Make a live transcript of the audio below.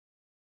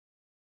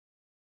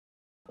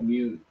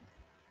Mute.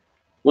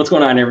 What's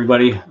going on,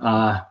 everybody?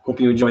 Hope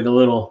you enjoyed the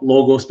little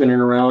logo spinning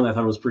around. I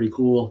thought it was pretty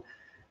cool.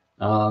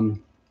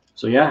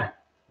 So yeah,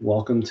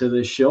 welcome to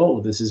the show.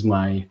 This is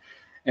my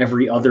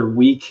every other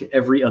week,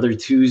 every other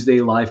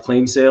Tuesday live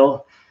claim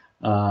sale.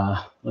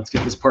 Let's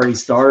get this party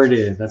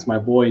started. That's my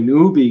boy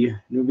Newbie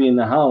in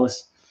the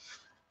house.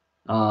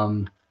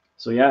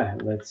 So yeah,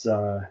 let's.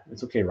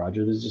 It's okay,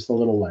 Roger. There's just a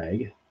little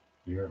lag.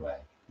 You're a lag.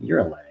 You're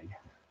a lag.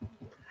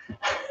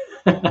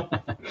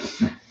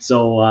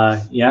 So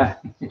yeah,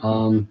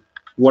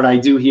 what I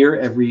do here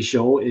every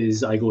show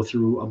is I go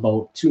through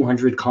about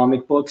 200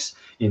 comic books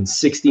in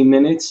 60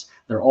 minutes.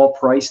 They're all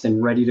priced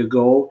and ready to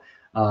go.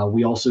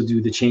 We also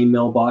do the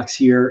Chainmail box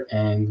here,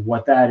 and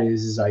what that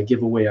is I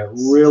give away a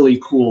really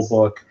cool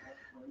book.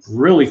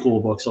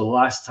 So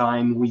last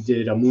time we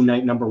did a Moon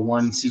Knight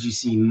 #1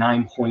 CGC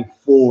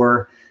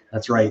 9.4.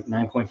 That's right,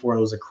 9.4. It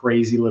was a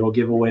crazy little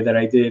giveaway that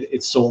I did.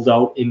 It sold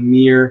out in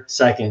mere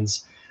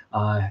seconds.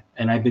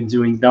 And I've been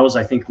doing, that was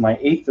I think my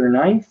 8th or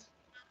 9th.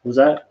 Was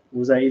that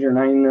 8 or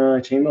 9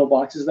 chainmail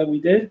boxes that we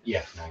did?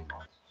 Yeah, 9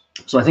 boxes.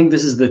 So I think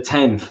this is the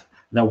 10th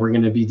that we're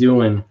going to be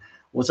doing.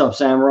 What's up,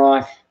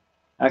 Samrock?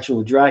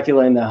 Actual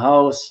Dracula in the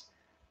house.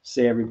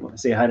 Say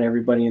hi to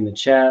everybody in the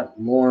chat.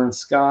 Lauren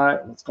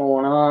Scott, what's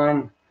going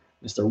on?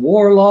 Mr.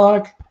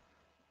 Warlock.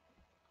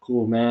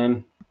 Cool,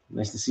 man.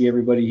 Nice to see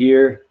everybody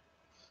here.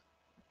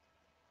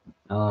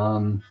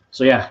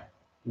 So yeah,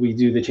 we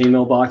do the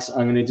chainmail box.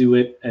 I'm going to do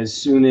it as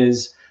soon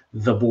as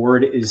the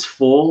board is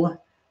full.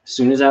 As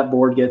soon as that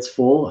board gets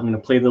full, I'm going to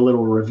play the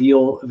little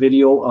reveal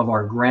video of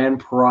our grand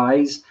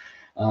prize,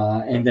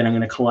 and then I'm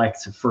going to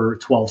collect for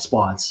 12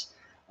 spots.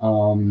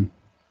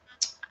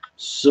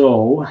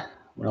 So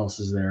what else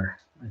is there?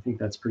 I think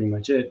that's pretty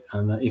much it.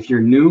 If you're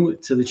new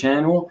to the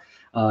channel,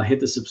 hit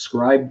the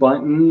subscribe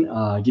button.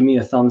 Give me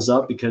a thumbs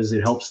up because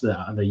it helps the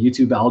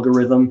YouTube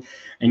algorithm.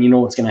 And you know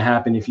what's going to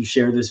happen if you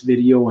share this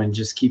video and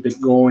just keep it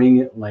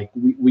going. Like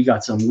we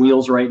got some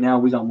wheels right now.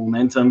 We got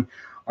momentum.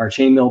 Our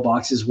chainmail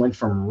boxes went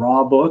from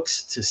raw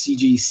books to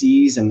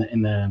CGCs and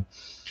the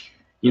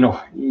you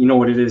know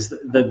what it is. The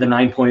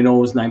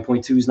 9.0s,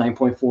 9.2s,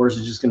 9.4s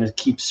are just going to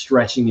keep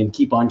stretching and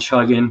keep on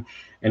chugging.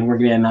 And we're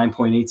going to have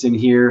 9.8s in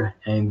here,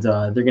 and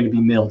they're going to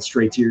be mailed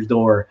straight to your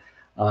door.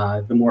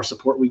 The more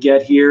support we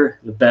get here,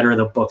 the better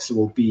the books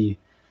will be.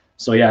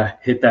 So yeah,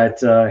 hit that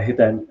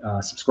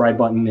subscribe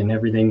button and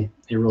everything.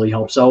 It really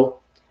helps out.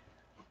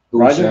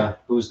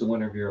 Who's the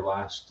winner of your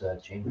last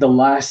chainmail? The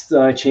last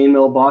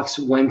chainmail box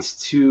went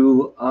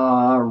to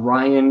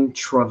Ryan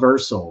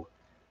Traverso,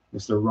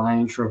 Mr.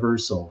 Ryan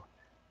Traverso.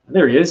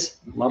 There he is,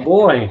 my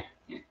boy.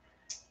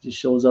 Just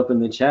shows up in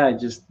the chat,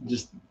 just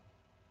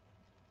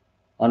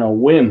on a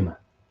whim.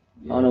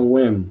 Yeah. On a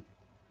whim.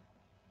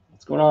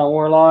 What's going on,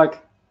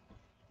 Warlock?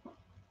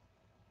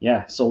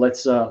 Yeah, so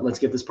let's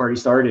get this party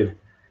started.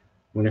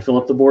 When I fill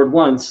up the board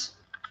once,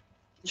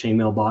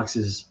 chainmail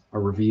boxes are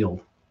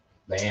revealed.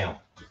 Bam.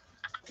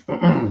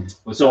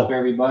 What's up,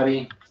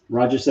 everybody?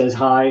 Roger says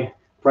hi.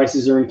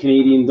 Prices are in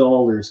Canadian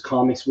dollars.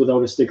 Comics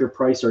without a sticker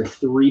price are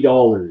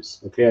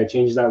 $3. Okay, I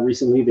changed that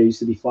recently. They used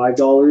to be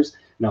 $5.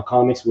 Now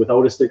comics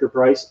without a sticker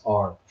price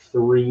are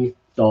 $3.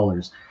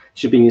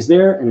 Shipping is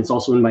there, and it's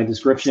also in my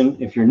description.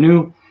 If you're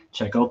new,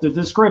 check out the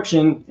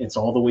description. It's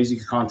all the ways you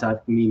can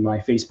contact me, my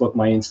Facebook,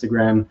 my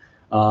Instagram.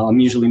 I'm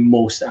usually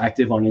most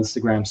active on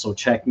Instagram, so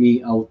check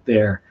me out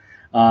there.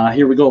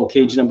 Here we go,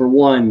 cage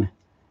 #1.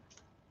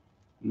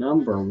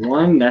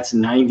 #1, that's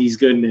 90s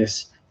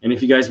goodness. And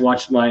if you guys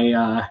watched my,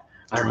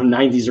 I don't know,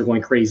 90s are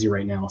going crazy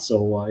right now.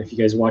 So if you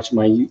guys watch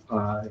my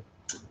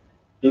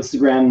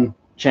Instagram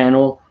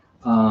channel,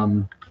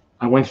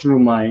 I went through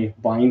my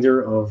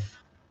binder of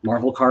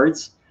Marvel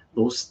cards.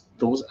 Those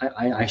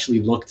I actually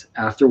looked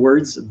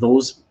afterwards.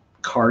 Those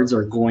cards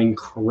are going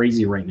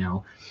crazy right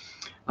now.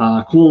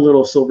 Cool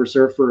little Silver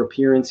Surfer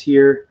appearance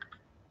here.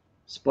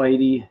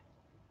 Spidey,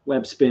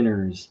 web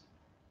spinners,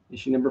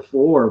 issue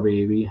 #4,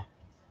 baby.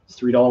 It's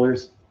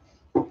 $3.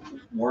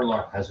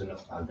 Warlock hasn't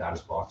got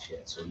his box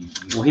yet, so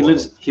well, he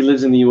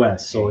lives in the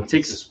U.S. So it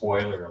takes a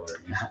spoiler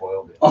alert. You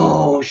spoiled it.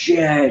 Oh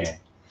shit! Yeah.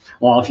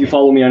 Well, if you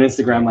follow me on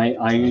Instagram,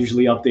 I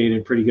usually update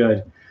it pretty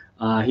good.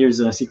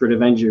 Here's Secret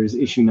Avengers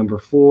issue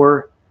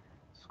 #4.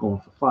 It's going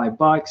for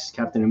 $5.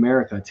 Captain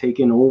America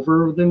taking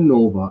over the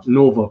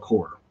Nova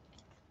Corps.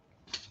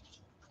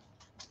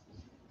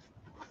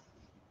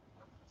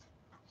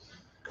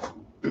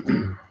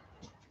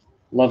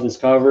 Love this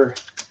cover.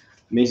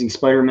 Amazing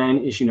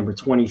Spider-Man issue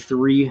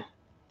 #23.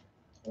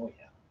 Oh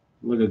yeah.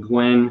 Look at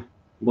Gwen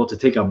about to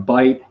take a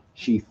bite.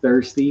 She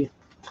thirsty.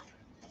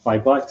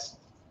 $5.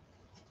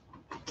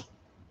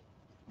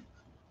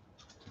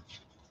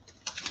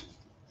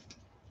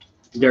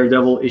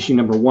 Daredevil issue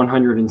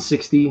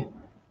 #160,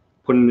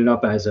 putting it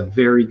up as a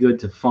very good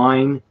to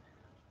find.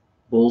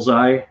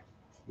 Bullseye,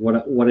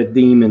 what a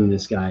demon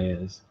this guy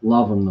is.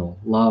 Love him though,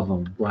 love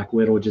him. Black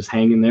Widow just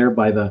hanging there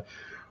by the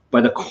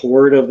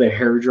cord of the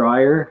hair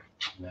dryer.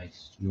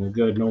 Nice. No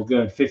good, no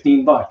good.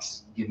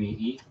 $15. Give me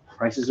E.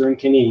 Prices are in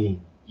Canadian.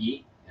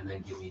 E, and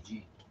then give me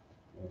G.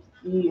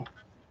 E.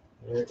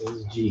 There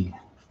is G.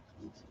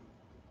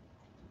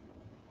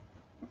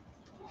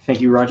 Thank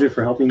you, Roger,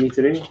 for helping me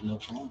today. No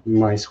problem.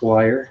 My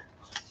squire.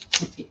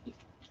 The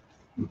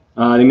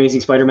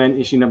Amazing Spider-Man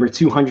issue number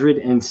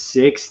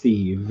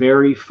 260.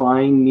 Very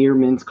fine near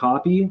mint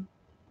copy.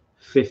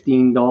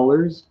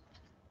 $15.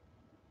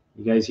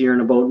 You guys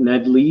hearing about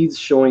Ned Leeds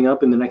showing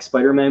up in the next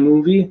Spider-Man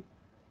movie?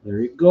 There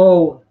you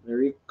go.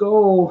 There you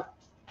go.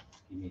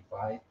 Give me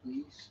 5,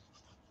 please.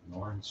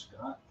 Lauren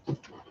Scott.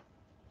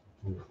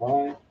 Number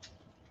 5.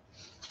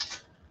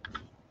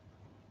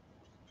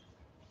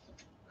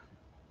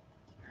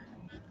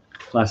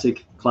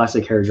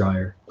 Classic hair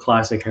dryer.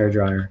 Classic hair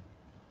dryer.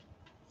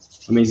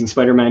 Amazing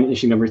Spider-Man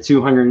issue number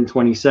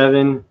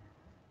 227.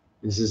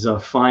 This is a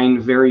fine,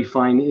 very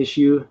fine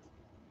issue.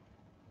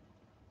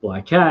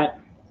 Black Cat.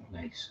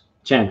 Nice.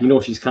 Champ, you know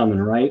she's coming,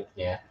 right?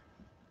 Yeah.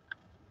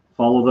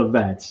 Follow the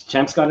vets.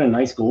 Champ's got a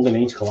nice Golden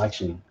Age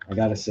collection, I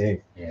gotta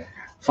say. Yeah.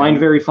 Fine,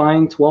 very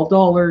fine,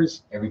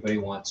 $12. Everybody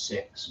wants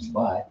 6,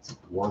 but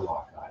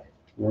Warlock got it.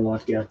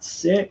 Warlock got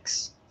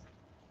 6.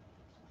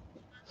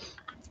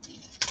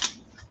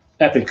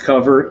 Epic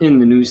cover in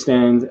the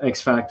newsstand.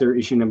 X Factor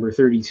issue number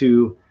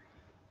 32.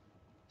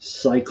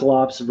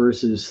 Cyclops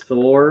versus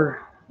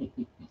Thor. I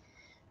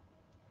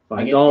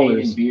get paid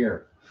in $5.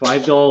 beer.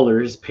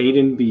 $5 paid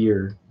in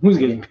beer. Who's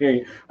getting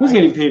paid? Who's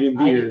getting paid in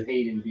I beer? get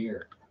paid in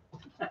beer.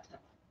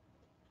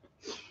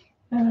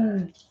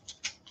 I'm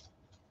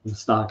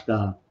stocked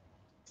up.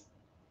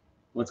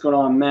 What's going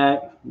on,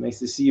 Matt? Nice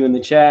to see you in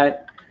the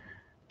chat.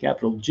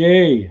 Capital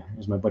J.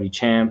 There's my buddy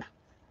Champ.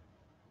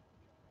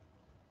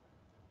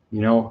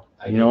 You know,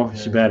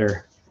 she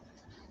better.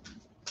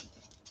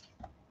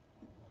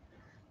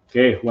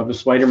 Okay, Web of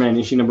Spider-Man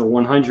issue number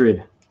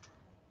 100.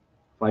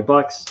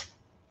 $5.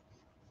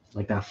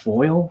 Like that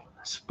foil,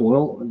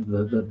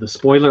 the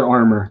spoiler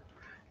armor.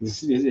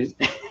 This is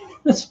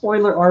the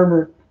spoiler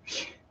armor,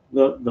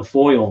 the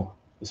foil,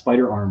 the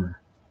spider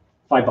armor.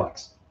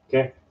 $5.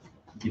 Okay.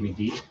 Give me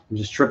D. I'm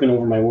just tripping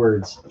over my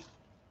words.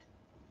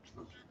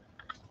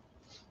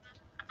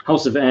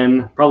 House of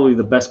M, probably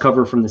the best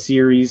cover from the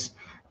series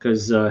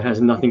because it has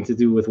nothing to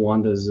do with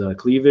Wanda's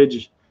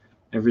cleavage,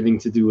 everything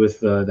to do with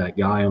that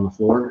guy on the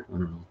floor. I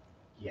don't know.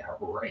 Yeah,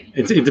 right.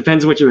 It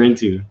depends what you're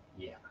into.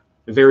 Yeah.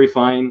 Very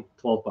fine,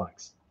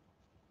 $12.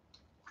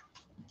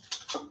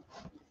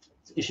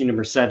 It's issue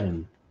number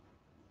 7.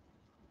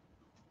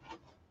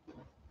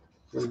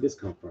 Where did this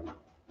come from?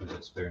 Was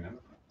it spare number?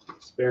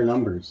 Spare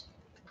numbers.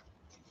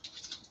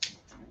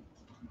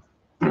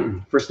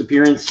 First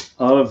appearance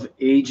of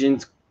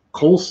Agent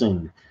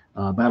Coulson.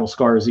 Battle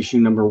Scars issue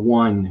number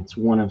 1. It's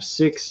 1 of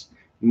 6.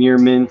 Near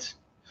mint,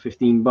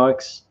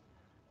 $15.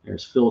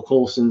 There's Phil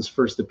Coulson's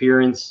first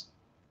appearance.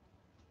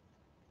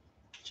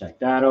 Check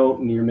that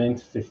out. Near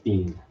mint,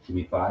 15. Give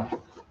me 5.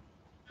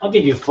 I'll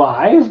give you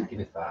 5. Give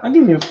me 5. I'll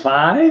give you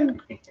 5.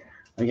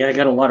 I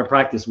got a lot of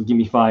practice with Give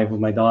Me 5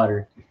 with my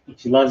daughter.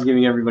 She loves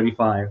giving everybody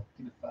 5.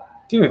 Give me 5.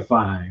 Give me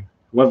 5.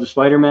 Web of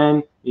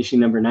Spider-Man, issue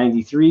number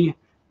 93.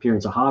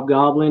 Appearance of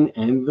Hobgoblin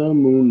and the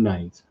Moon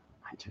Knight.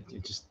 I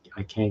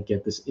can't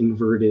get this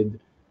inverted,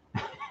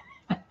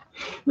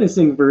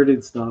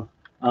 stuff.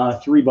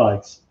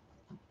 $3.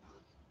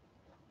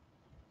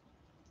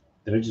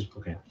 Did I just,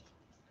 okay.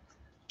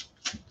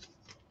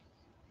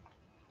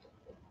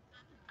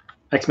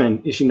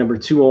 X-Men issue number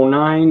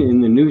 209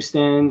 in the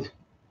newsstand.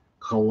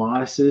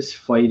 Colossus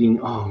fighting.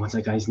 Oh, what's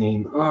that guy's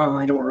name? Oh,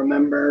 I don't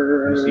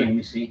remember. Let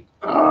me see.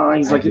 Oh,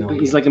 he's like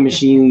a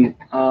machine.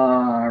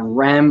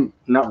 Ramrod.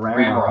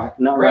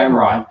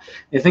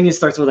 I think it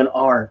starts with an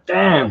R.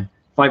 Damn.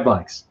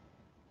 $5.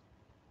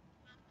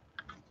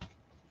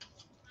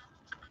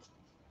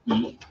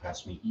 E.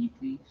 Pass me E,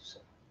 please.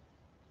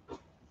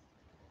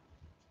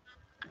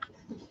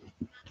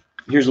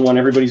 Here's the one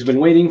everybody's been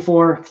waiting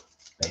for.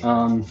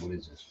 What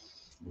is this?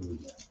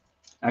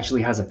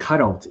 Actually has a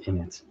cutout in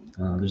it.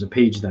 There's a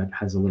page that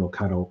has a little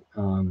cutout.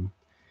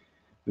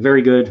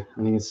 Very good.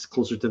 I think it's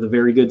closer to the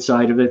very good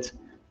side of it.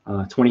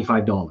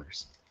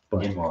 $25.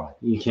 But Nimrod.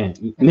 you can't.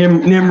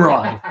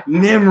 Nimrod.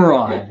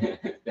 Nimrod.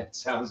 That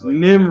sounds like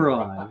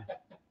Nimrod.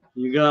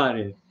 You got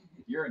it.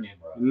 You're a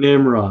Nimrod.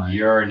 Nimrod.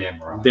 You're a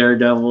Nimrod.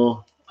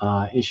 Daredevil,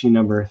 issue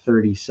number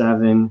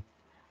 37.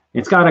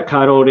 It's got a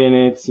cutout in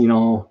it. You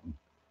know,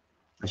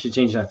 I should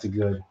change that to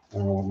good. I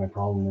don't know what my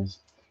problem is.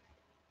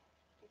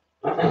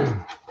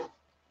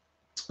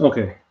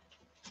 Okay,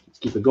 let's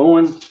keep it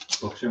going.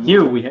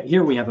 Here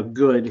we have a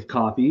good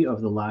copy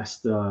of the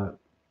last, the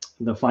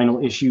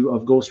final issue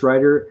of Ghost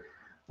Rider,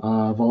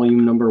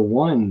 volume number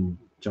 1.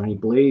 Johnny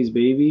Blaze,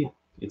 baby.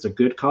 It's a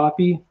good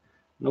copy.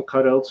 No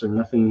cutouts or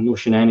nothing, no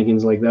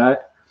shenanigans like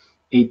that.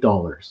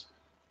 $8.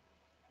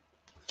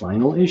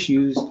 Final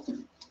issues.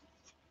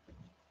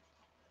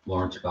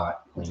 Lauren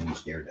Scott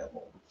claims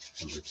Daredevil.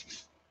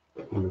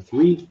 Number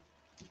 3.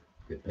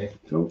 Good pick.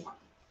 So.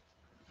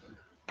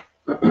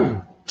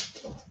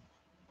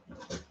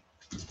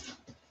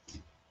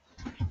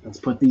 Let's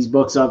put these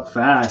books up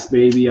fast,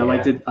 baby. Yeah.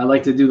 I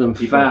like to do them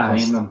People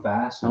fast. claim them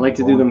fast. I like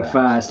to do them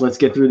fast. Let's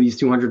get through these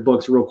 200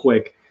 books real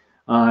quick.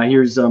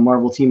 Here's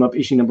Marvel Team Up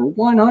issue number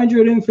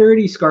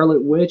 130.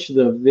 Scarlet Witch,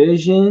 The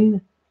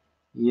Vision.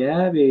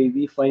 Yeah,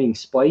 baby. Fighting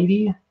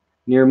Spidey.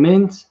 Near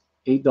mint,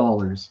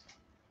 $8.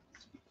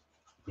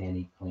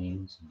 Danny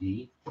claims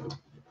D.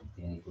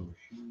 Danny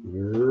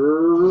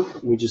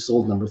overshoot. We just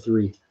sold number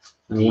 3. I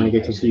don't D, want to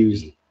get I said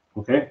confused. D.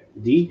 Okay,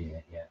 D.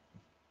 Yeah.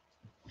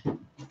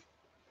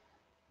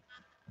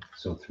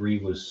 So 3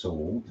 was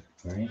sold,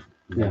 right?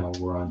 Yeah. Now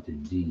we're on to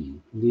D.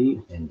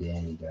 D. And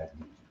Danny got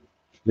D.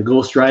 The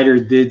Ghost Rider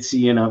did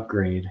see an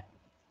upgrade.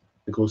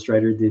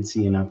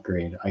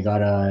 I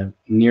got a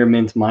near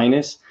mint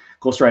minus.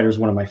 Ghost Rider is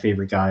one of my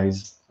favorite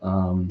guys.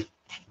 One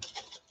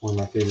of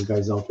my favorite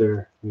guys out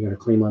there. We got a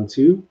claim on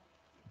 2.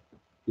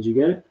 Did you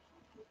get it?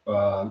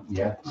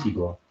 Yeah,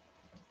 Seagull.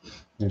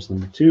 There's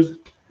number 2.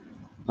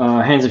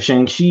 Hands of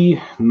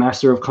Shang-Chi,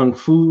 Master of Kung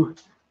Fu.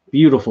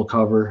 Beautiful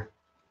cover.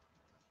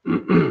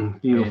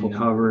 Beautiful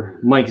cover.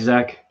 Mike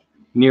Zeck,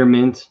 near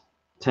mint,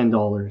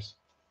 $10.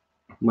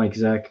 Mike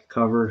Zeck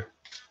cover,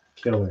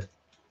 killer.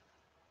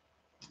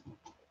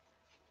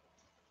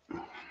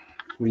 What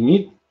do you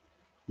need?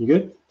 You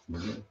good?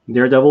 Mm-hmm.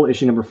 Daredevil,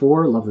 issue number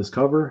 4. Love this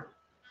cover.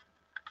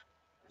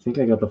 I think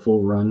I got the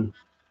full run,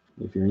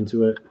 if you're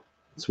into it.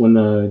 It's when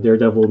the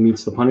Daredevil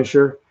meets the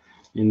Punisher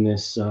in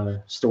this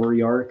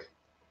story arc.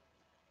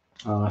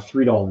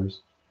 $3.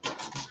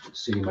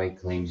 City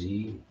Mike claims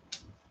E.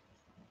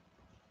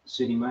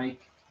 City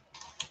Mike.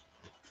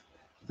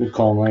 Good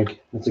call,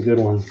 Mike. That's a good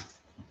one.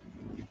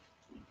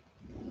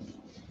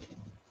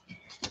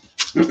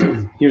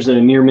 Here's a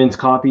near mint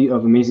copy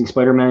of Amazing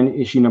Spider-Man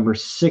issue number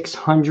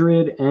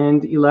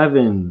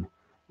 611.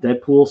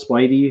 Deadpool,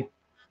 Spidey,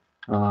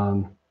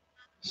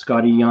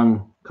 Scotty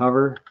Young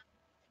cover.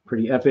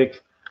 Pretty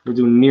epic. We're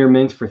doing near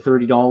mint for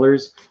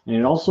 $30, and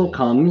it also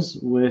comes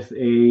with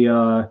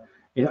a.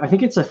 I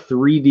think it's a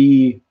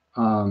 3D.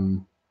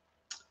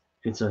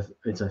 It's a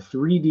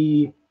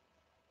 3D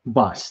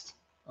bust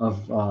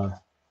of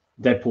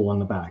Deadpool on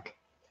the back.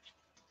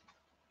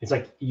 It's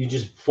like you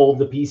just fold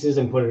the pieces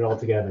and put it all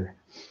together.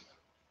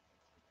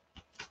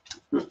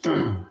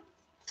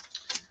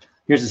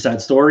 Here's a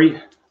sad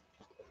story.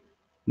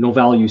 No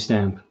value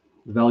stamp.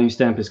 The value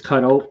stamp is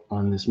cut out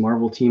on this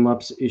Marvel Team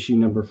Ups issue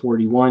number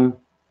 41.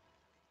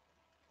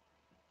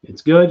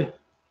 It's good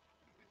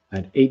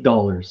at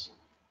 $8.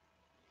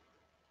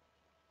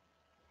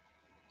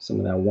 Some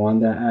of that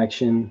Wanda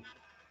action.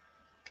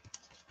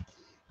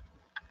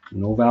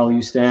 No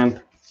value stamp.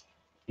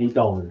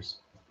 $8.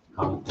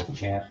 The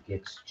champ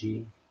gets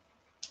G.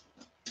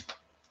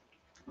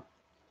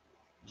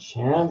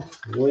 Champ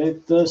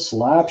with the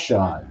slap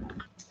shot.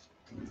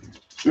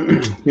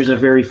 Here's a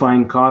very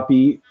fine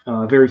copy,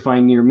 very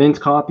fine near mint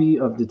copy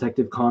of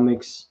Detective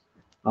Comics.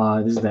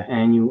 This is the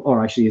annual,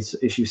 or actually it's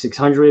issue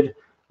 600,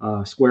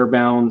 square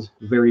bound,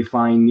 very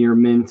fine near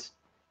mint,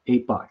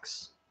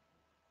 $8.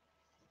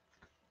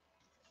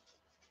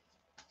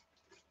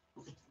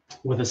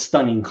 With a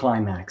stunning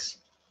climax.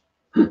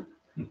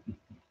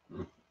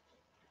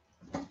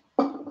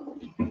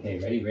 Okay,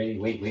 ready.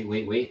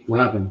 Wait. What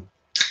happened?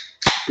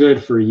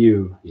 Good for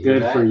you.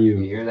 Good for you.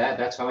 You hear that?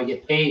 That's how I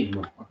get paid.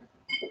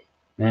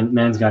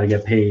 Man's got to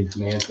get paid.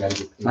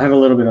 I have a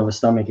little bit of a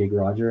stomach ache,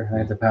 Roger. I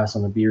have to pass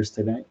on the beers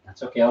today.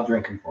 That's okay. I'll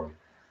drink them for you.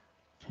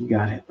 You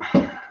got it.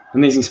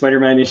 Amazing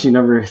Spider-Man issue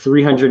number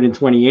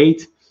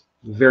 328.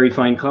 Very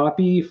fine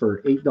copy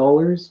for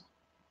 $8.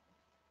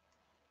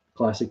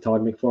 Classic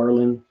Todd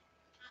McFarlane.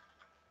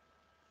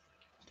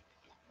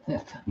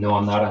 No,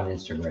 I'm not on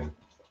Instagram.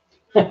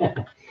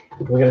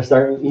 We're gonna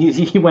start.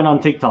 He went on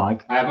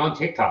TikTok. I'm on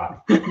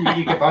TikTok. You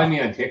can find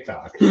me on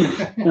TikTok.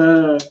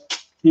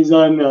 He's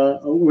on.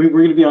 We're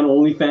gonna be on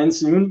OnlyFans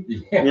soon.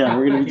 Yeah,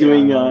 we're gonna be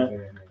doing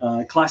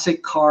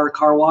classic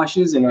car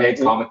washes and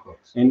comic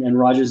books. And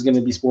Roger's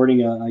gonna be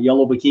sporting a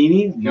yellow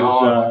bikini.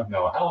 No,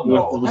 hell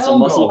no. With some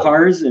muscle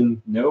cars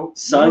and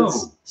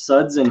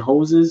suds and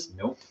hoses.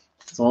 Nope.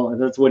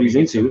 That's what he's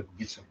into.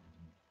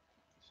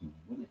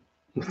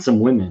 Some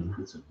women.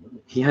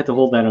 He had to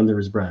hold that under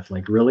his breath.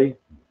 Like, really?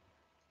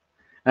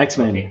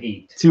 X-Men,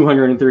 okay,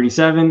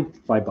 237,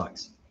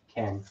 $5.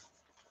 Ken.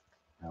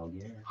 Oh,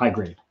 yeah. High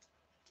grade.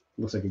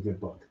 Looks like a good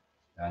book.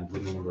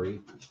 Number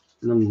 8.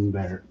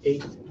 Number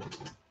 8.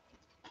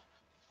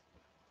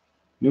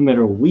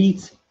 Numero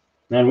 8.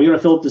 Man, we got to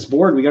fill up this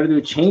board. We got to do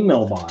a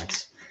chainmail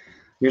box.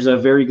 Here's a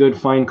very good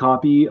fine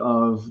copy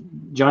of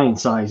giant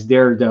size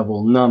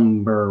Daredevil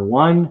number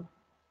 1.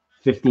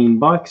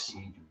 $15.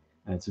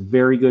 That's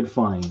very good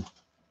find.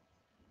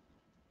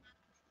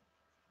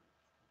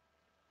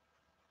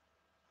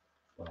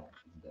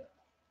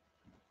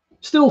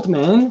 Stilt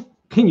Man,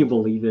 can you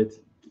believe it?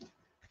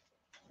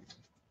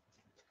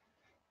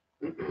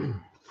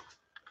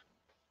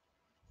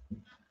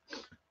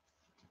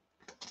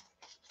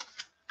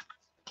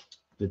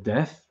 The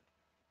Death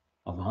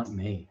of Aunt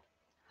May.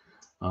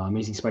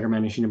 Amazing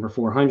Spider-Man issue number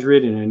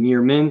 400 in a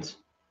near mint.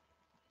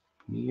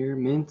 Near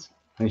mint?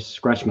 I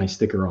scratched my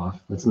sticker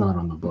off. That's not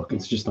on the book.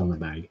 It's just on the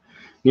bag.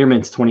 Near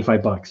mint's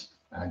 $25.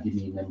 Give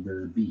me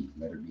number B.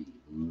 Letter B.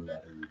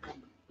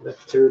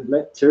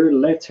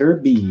 Let her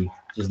be.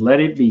 Just let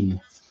it be.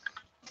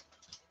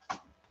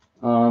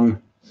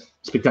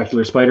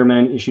 Spectacular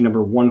Spider-Man issue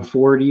number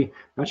 140.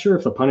 Not sure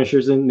if the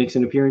Punisher's makes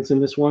an appearance in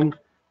this one,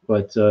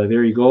 but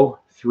there you go,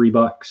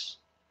 $3.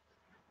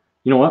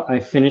 You know what? I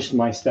finished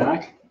my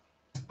stack.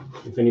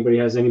 If anybody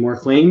has any more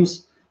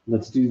claims,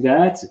 let's do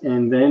that,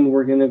 and then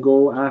we're gonna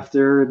go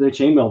after the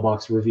chainmail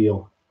box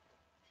reveal.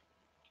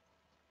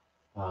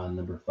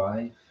 Number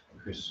 5,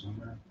 Chris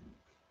Sommer.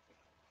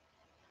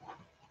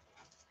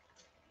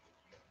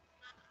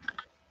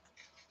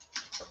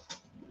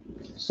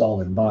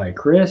 Solid buy,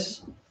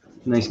 Chris.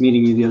 Nice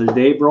meeting you the other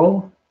day,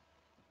 bro.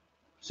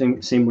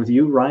 Same with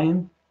you,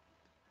 Ryan.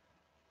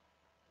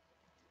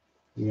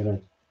 You got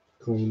a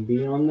clean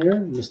B on there,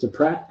 Mr.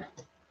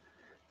 Pratt.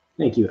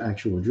 Thank you,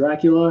 Actual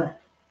Dracula.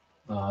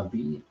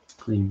 B.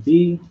 Clean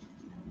B.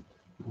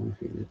 My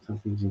favorite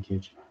something's in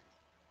kitchen.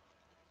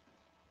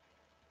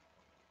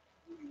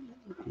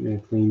 I'm gonna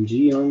clean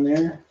G on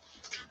there.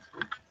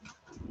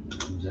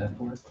 Who's that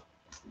for?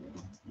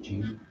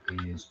 G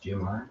is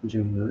Jim R.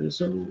 Jim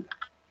Rizzo.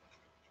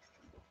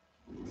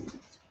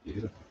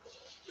 Beautiful.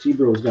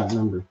 T-Bro's got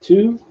number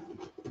 2.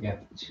 Yeah,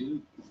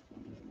 2.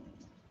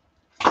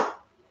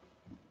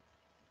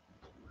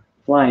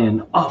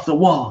 Flying off the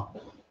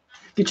wall.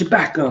 Get your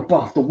back up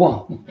off the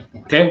wall.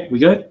 Okay, we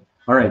good?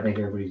 All I right. think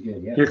everybody's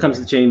good. Yeah. Here comes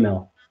the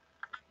chainmail.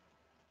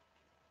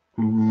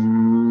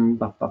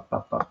 Bop, bop,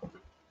 bop, bop.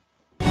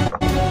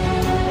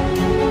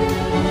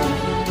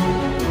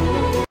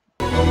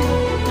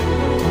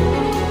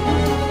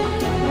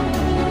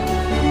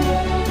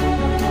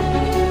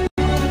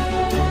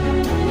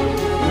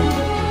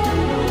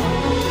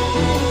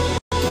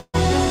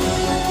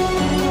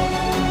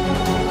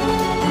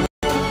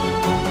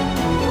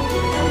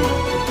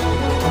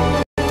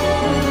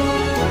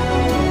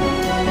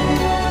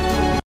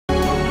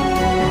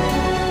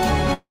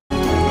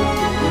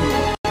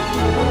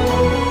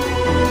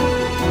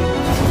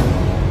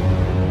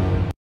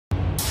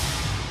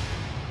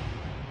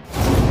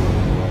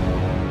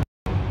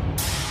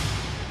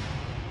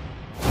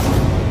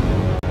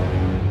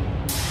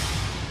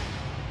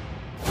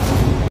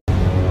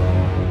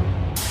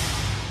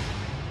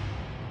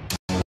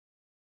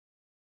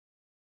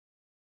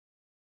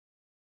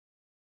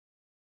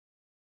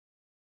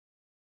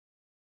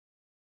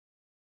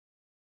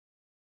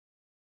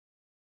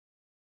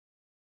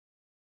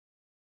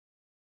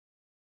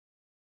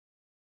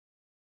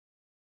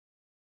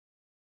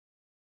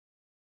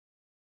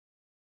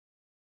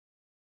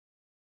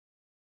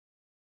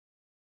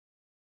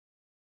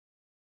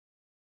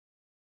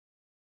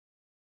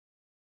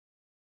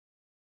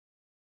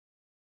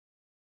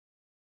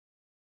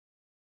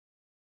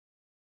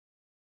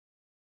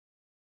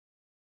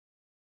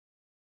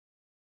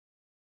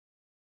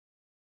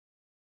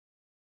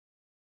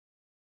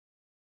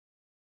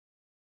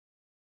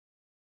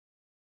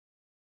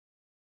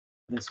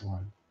 This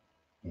one.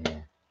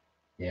 Yeah.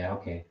 Yeah,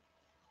 okay.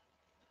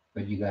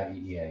 But you got,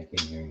 yeah, I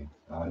can hear you.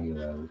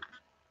 Audio out.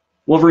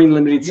 Wolverine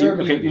Limited You're Series.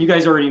 Okay, muted. you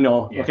guys already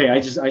know. Yeah. Okay, I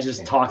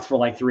just talked for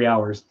like 3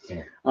 hours.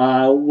 Yeah.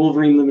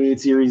 Wolverine Limited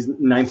Series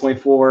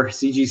 9.4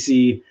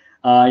 CGC.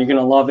 You're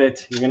gonna love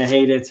it. You're gonna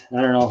hate it.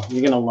 I don't know.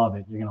 You're gonna love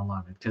it. You're gonna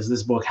love it because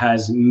this book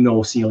has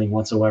no ceiling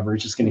whatsoever.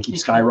 It's just gonna keep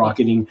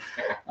skyrocketing.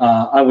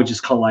 I would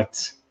just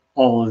collect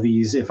all of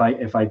these if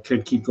I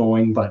could keep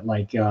going. But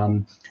like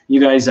you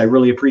guys, I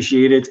really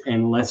appreciate it,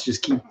 and let's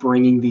just keep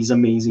bringing these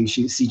amazing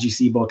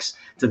CGC books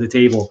to the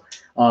table.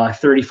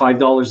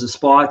 $35 a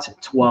spot,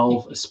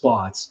 12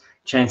 spots.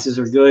 Chances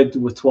are good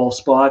with 12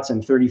 spots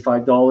and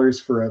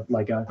 $35 for a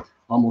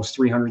almost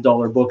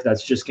 $300 book.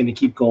 That's just going to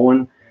keep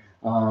going.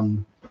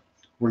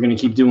 We're going to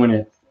keep doing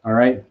it. All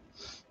right.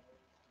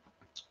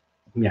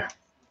 Yeah.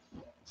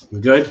 We're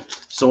good.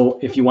 So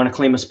if you want to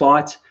claim a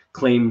spot,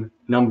 claim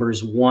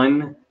numbers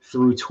 1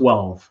 through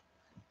 12.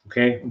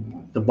 Okay.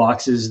 The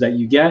boxes that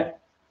you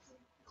get.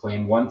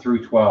 Claim 1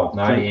 through 12,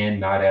 not in,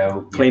 not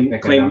out. Claim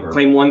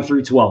 1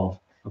 through 12.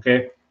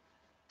 Okay.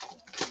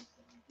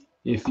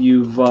 If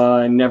you've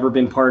never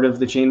been part of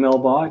the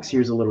chainmail box,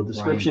 here's a little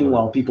description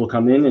while people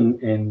come in,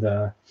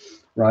 and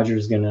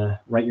Roger's gonna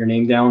write your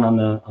name down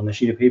on the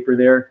sheet of paper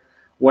there.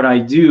 What I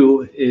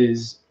do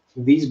is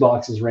these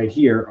boxes right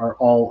here are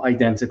all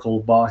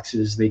identical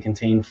boxes. They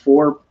contain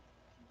 4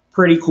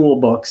 pretty cool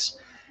books,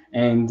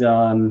 and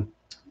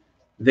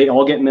they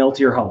all get mailed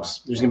to your house.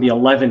 There's gonna be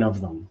 11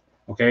 of them.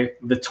 Okay,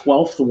 the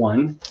 12th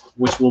one,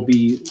 which will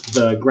be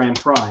the grand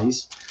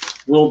prize,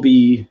 will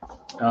be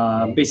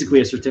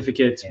basically a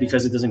certificate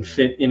because it doesn't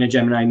fit in a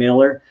Gemini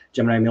mailer.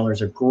 Gemini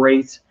mailers are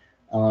great.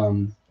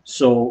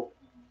 So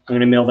I'm going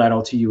to mail that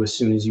out to you as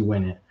soon as you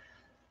win it.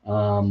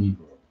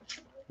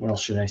 What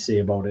else should I say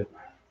about it?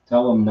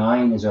 Tell them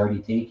 9 is already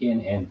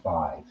taken and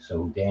 5.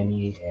 So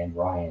Danny and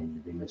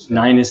Ryan, they missed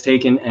 9 is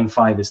taken and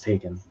 5 is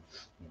taken.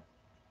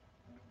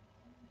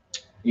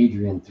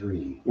 Adrian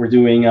 3. We're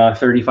doing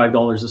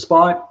 $35 a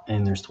spot,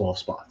 and there's 12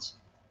 spots.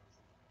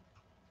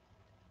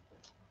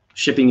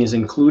 Shipping is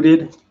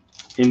included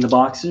in the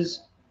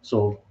boxes,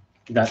 so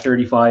that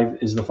 35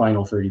 is the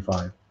final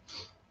 35.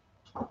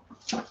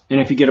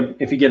 And if you get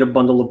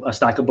a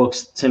stack of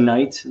books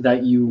tonight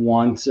that you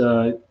want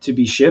to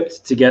be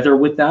shipped together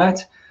with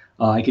that,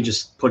 I could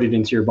just put it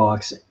into your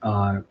box,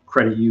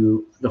 credit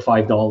you the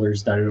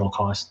 $5 that it'll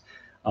cost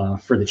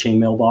for the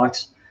chainmail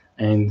box,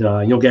 and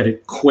you'll get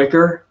it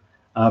quicker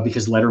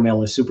because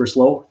lettermail is super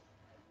slow.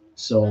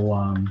 So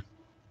I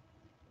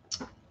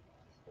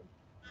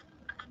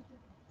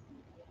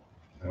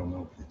don't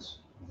know if it's.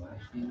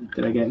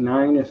 did I get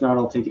 9? If not,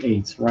 I'll take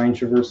 8. Ryan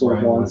Traversal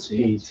Ryan wants wants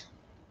 8.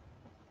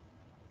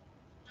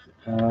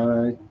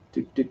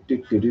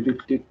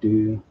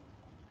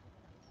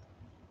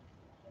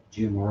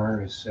 Jim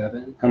R is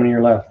 7. How many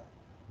are left?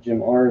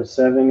 Jim R is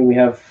 7. We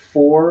have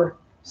 4,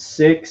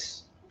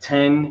 6,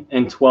 10,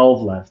 and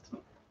 12 left.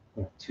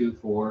 2,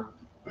 4.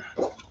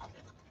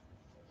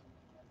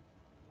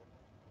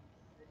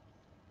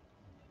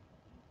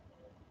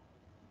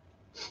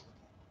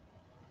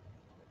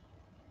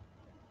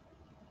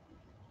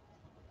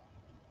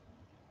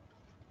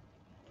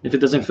 If it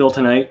doesn't fill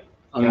tonight,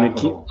 I'm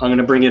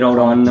gonna bring it out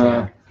on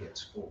I'm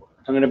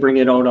gonna bring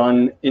it out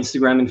on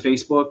Instagram and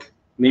Facebook,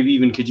 maybe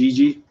even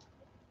Kijiji,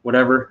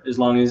 whatever. As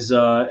long as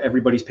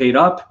everybody's paid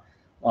up,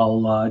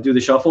 I'll do the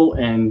shuffle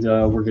and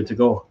we're good to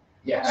go.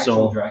 Yeah,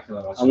 actual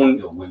Dracula. I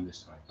wouldn't win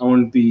this time. I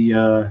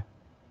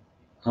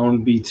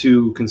wouldn't be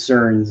too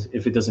concerned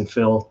if it doesn't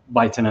fill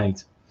by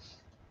tonight.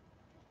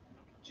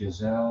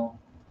 Giselle.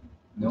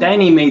 Nope.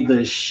 Danny made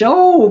the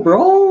show,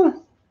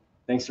 bro.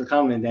 Thanks for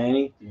coming,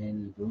 Danny.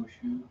 Danny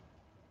Boshu.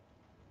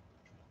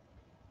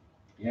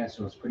 Yeah,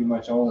 so it's pretty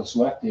much all that's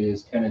left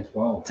is 10 and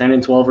 12. 10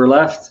 and 12 are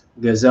left.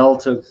 Gazelle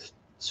took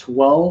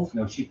 12.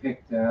 No, she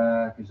picked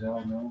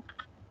Gazelle. No,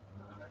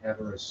 I have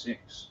her as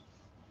 6.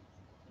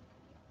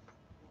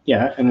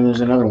 Yeah, and then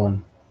there's another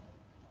one.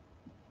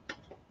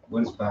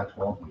 What does bad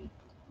 12 mean?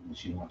 Does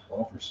she want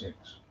 12 or 6?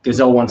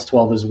 Gazelle wants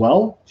 12 as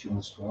well. She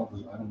wants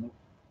 12. I don't know.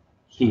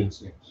 She wants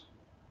 6.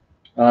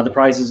 The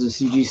prize is a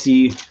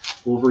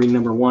CGC Wolverine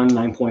number 1,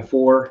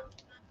 9.4.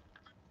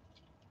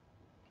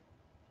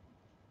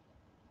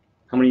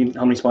 How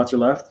many spots are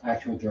left?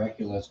 Actual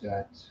Dracula's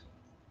got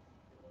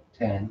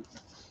 10.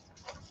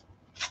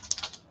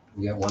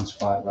 We got 1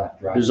 spot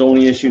left. There's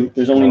only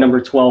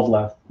number 12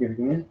 left. Here,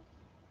 give me.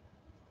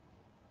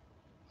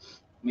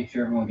 Make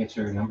sure everyone gets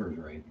their numbers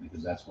right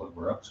because that's what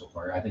we're up so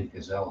far. I think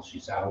Gazelle,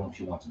 I don't know if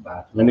she wants a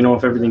bath. Let me know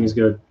if everything is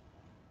good.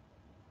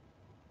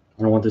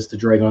 I don't want this to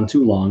drag on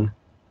too long.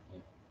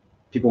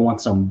 People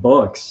want some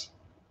books.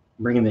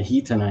 I'm bringing the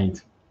heat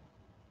tonight.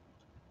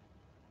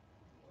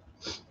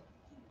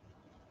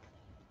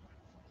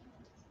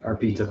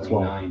 RP took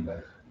 12.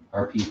 But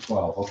RP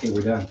 12. Okay, we're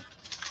done.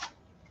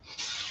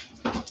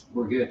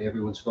 We're good.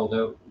 Everyone's filled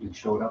out. You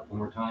showed up one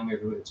more time.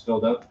 It's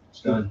filled up. It's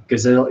done.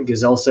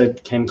 Gazelle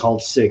said Ken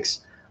called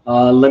 6.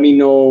 Let me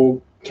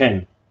know,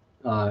 Ken,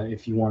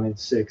 if you wanted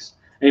 6.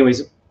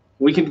 Anyways,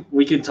 we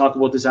could talk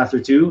about this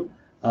after too.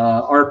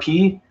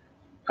 RP,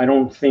 I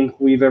don't think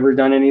we've ever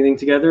done anything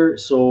together.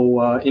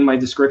 So in my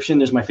description,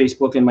 there's my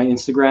Facebook and my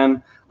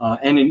Instagram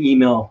and an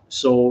email.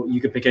 So you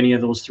could pick any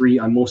of those 3.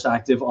 I'm most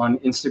active on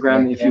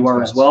Instagram. Yeah, if you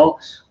are as well,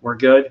 6. We're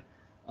good.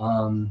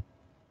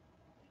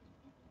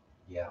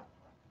 Yeah,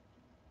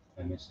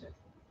 I missed it.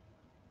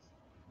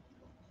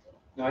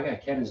 No, I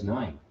got Ken as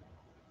 9.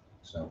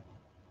 So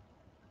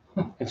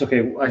it's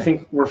okay. I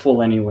think we're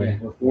full anyway.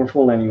 Yeah, we're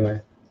full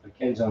anyway.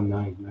 Ken's on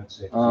 9, not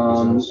 6.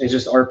 It's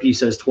just RP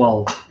says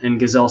 12, and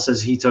Gazelle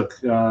says he took.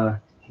 Ken's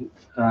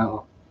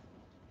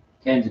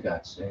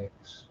got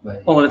 6,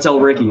 but that's El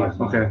Ricky.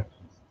 Okay.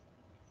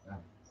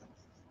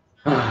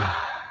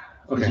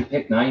 Okay. He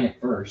picked 9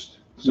 at first,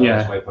 so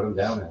that's why I put him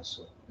down as.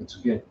 So it's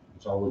good.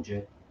 It's all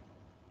legit.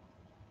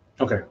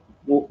 Okay,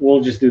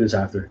 we'll just do this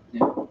after.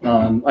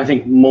 Yeah. I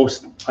think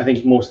most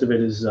of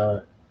it is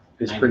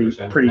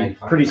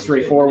pretty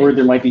straightforward.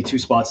 There might be 2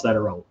 spots that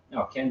are out.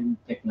 No, Ken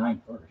picked 9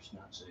 first,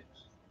 not 6.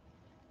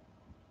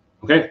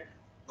 Okay,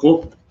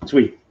 cool,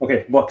 sweet.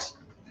 Okay, books.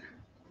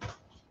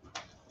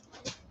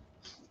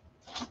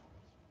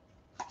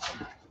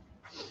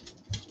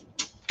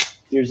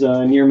 Here's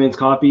a near mint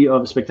copy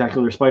of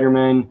Spectacular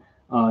Spider-Man.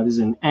 This is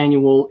an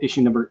annual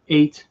issue number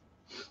 8.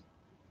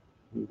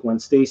 Gwen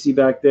Stacy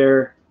back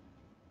there.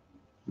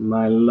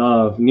 My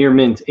love, near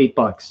mint,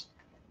 $8.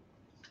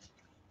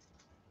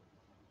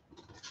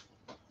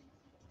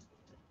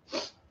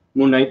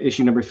 Moon Knight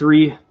issue number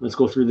 3. Let's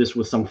go through this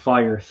with some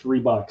fire.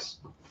 $3.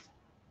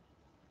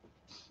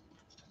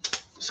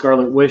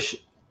 Scarlet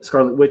Witch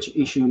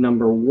issue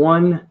number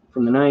 1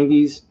 from the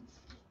 90s.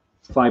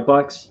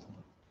 $5.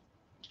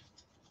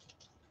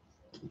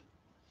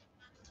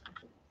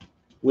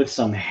 With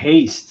some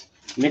haste,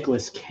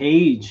 Nicolas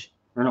Cage.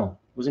 Or no,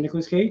 was it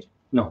Nicolas Cage?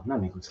 No,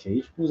 not Nicolas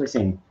Cage. What was I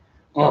saying?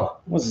 Oh,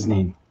 what's his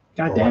name?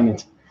 God damn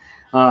it.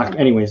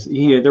 Anyways,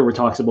 there were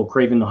talks about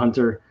Kraven the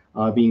Hunter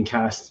being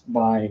cast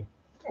by.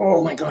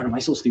 Oh my God, am I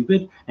so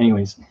stupid?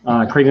 Anyways,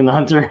 Kraven the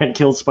Hunter had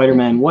killed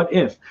Spider-Man. What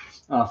if?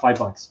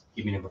 $5.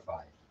 Give me number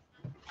 5.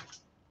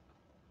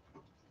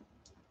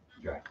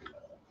 Dracula.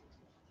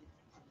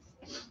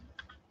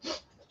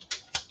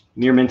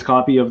 Near mint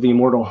copy of The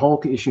Immortal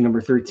Hulk, issue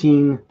number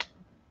 13.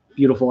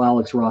 Beautiful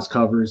Alex Ross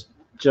covers,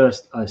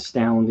 just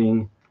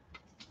astounding.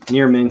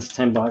 Near mint,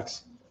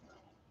 $10.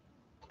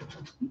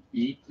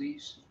 E,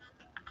 please.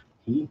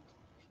 E.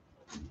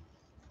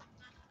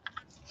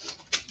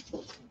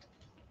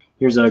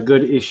 Here's a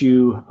good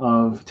issue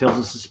of Tales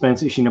of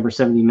Suspense, issue number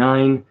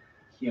 79.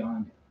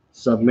 Keanu.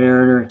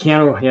 Submariner.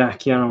 Keanu. Yeah,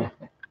 Keanu.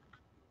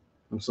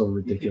 I'm so People know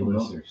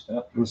ridiculous. their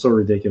stuff. I'm so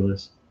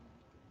ridiculous.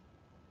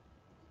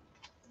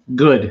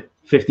 Good.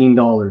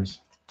 $15.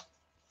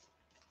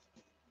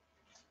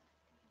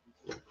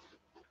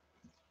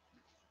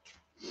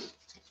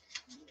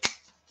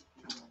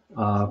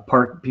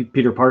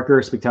 Peter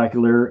Parker,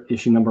 Spectacular,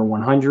 issue number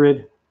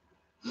 100.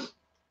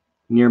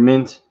 Near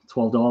mint,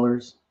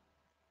 $12.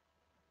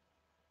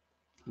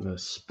 The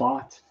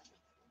Spot.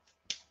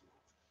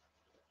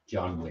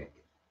 John Wick.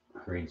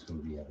 Greatest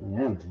movie ever.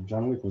 Yeah, man,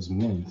 John Wick was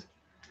mint.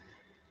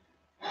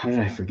 How did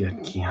I forget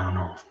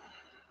Keanu?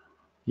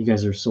 You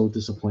guys are so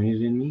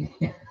disappointed in me.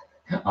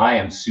 I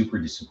am super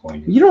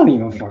disappointed. You don't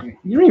even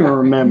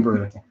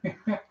remember.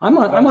 I'm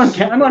on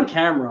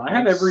camera. I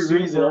have every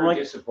reason. I'm like,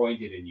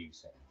 disappointed in you,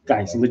 Sam.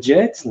 guys,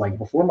 legit. Like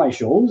before my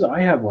shows, I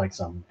have like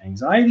some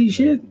anxiety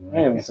shit. I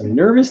have some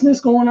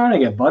nervousness going on. I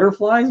get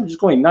butterflies. I'm just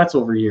going nuts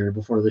over here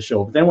before the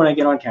show. But then when I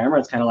get on camera,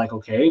 it's kind of like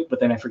okay. But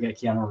then I forget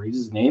Keanu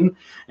Reeves' name,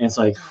 and it's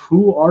like,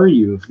 who are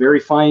you?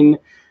 Very fine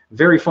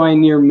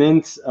near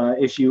mint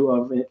issue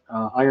of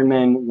Iron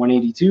Man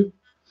 182.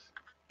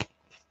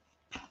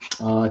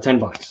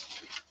 $10.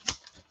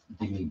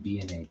 Give me B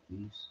and A,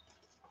 please.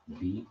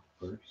 B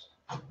first.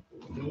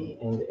 B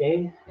and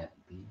A. Yeah,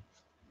 B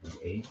and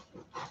A.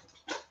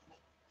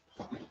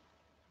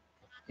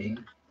 A.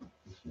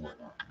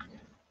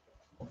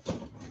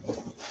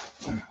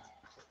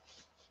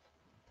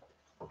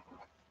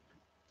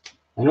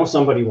 I know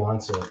somebody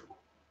wants it.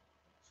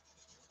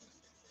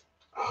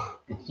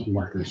 This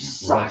marker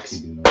sucks.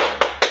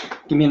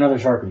 Give me another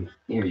Sharpie.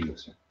 Here you go,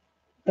 sir.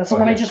 That's the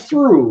one I just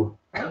threw.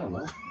 I don't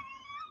know.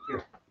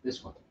 Here,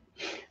 this one.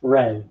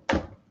 Red.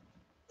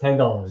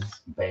 $10.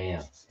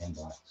 Bam,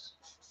 $10.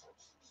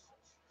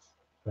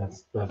 That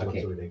Okay,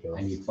 looks ridiculous.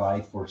 I need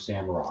 5 for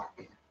Sam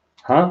Rock.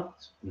 Huh?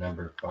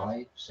 Number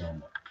 5,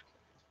 Sam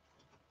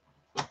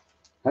Rock.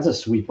 That's a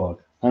sweet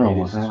book. I don't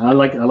know. It is. I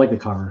like the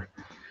cover.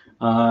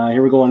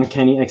 Here we go on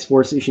Kenny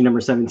X-Force issue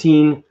number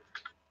 17.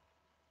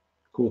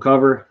 Cool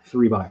cover.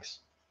 $3.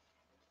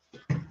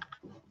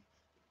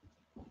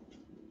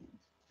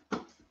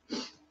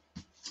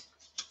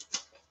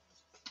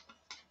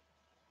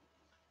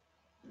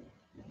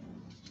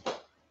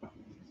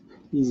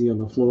 Easy on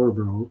the floor,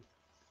 bro.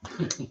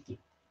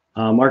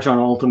 March on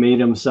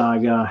Ultimatum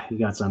Saga. You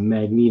got some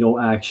Magneto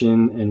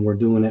action, and we're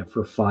doing it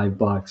for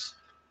 $5.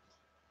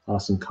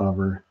 Awesome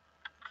cover.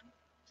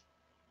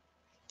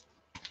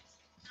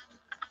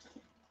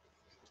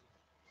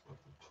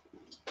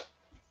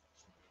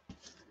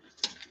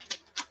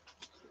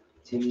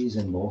 Timmy's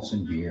and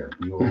Molson Beer.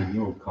 The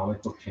old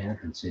comic book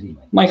champion, City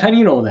Mike. Mike, how do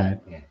you know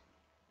that? Yeah.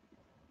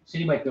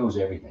 City Mike knows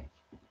everything.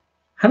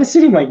 How does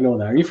City Mike know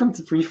that? Are you from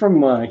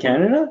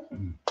Canada?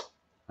 Mhm.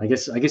 I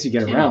guess you get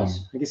Timmy's. around.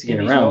 I guess you get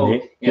Timmy's around. know-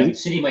 Eh? Yeah,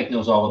 City Mike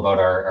knows all about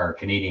our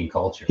Canadian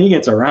culture. He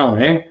gets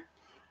around, eh?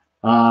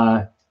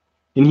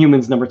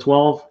 Inhumans number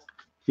 12,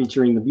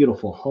 featuring the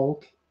beautiful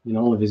Hulk in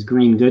all of his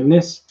green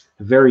goodness.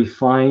 A very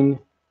fine,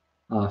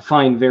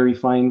 very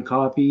fine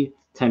copy.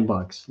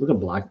 $10. Look at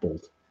Black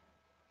Bolt.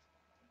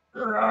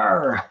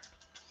 Rawr.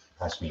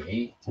 Pass me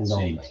A, $10.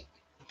 City Mike.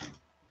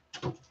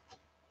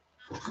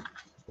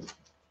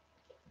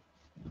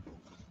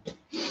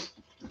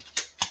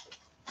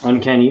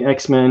 Uncanny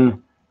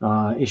X-Men,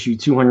 issue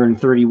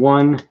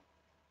 231,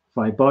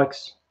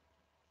 $5.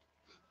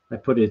 I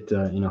put it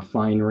in a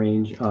fine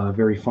range,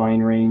 very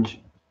fine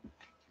range.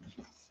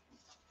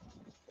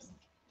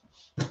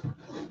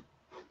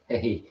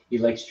 Hey, he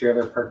likes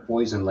Trailer Park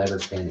Boys and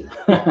Letterkenny.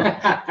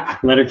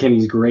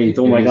 Letterkenny's great.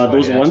 Oh It my is God,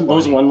 funny. That's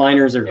those funny.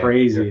 one-liners are Yeah,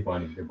 crazy. They're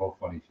funny. They're both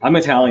funny. I'm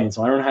Italian,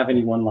 so I don't have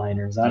any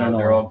one-liners. I don't No, know.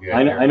 they're all good.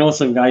 I know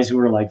some guys who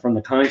are like from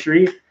the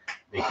country.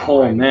 They can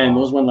Oh write man, them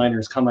those off.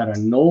 one-liners come out of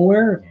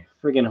nowhere.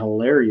 Friggin'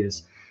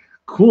 hilarious.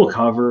 Cool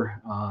cover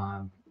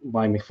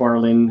by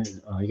McFarlane.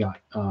 You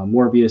got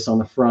Morbius on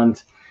the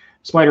front.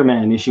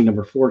 Spider-Man issue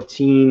number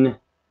 14.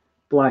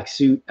 Black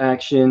suit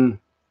action.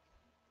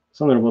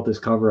 Something about this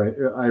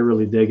cover, I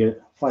really dig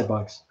it.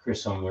 $5.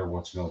 Chris Sumner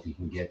wants to know if he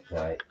can get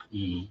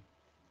E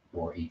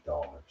for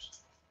 $8.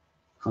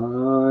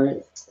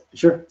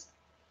 Sure.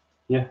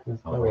 Yeah.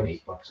 I'll write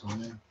 $8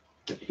 on there.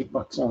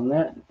 $8 on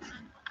that.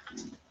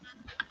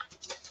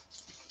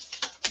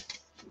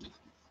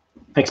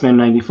 X-Men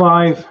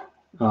 95.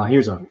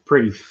 Here's a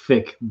pretty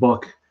thick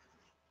book.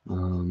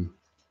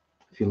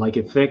 If you like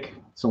it thick,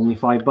 it's only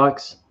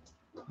 $5.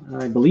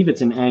 I believe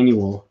it's an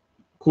annual.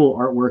 Cool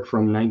artwork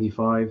from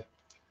 95.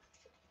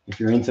 If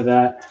you're into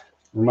that,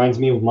 reminds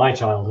me of my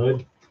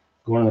childhood.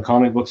 Going to the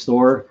comic book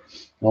store,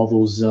 all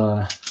those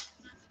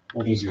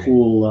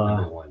cool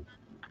Number 1.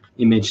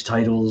 Image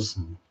titles,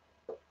 and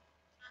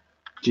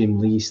Jim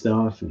Lee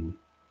stuff, and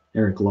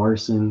Eric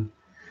Larson.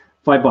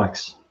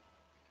 $5.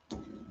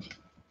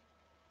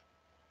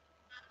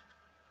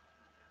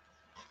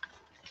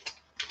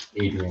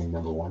 Adrian,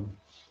 number 1.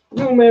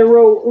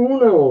 Numero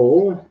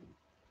uno.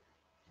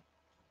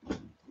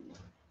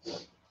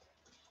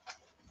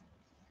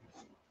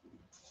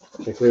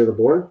 to clear the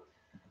board?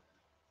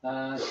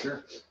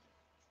 Sure.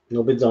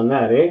 No bids on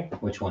that, eh?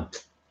 Which one?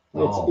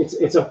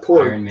 It's a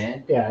poor. Iron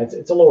Man? Yeah,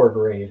 it's a lower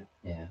grade.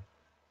 Yeah.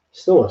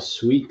 Still a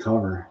sweet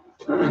cover.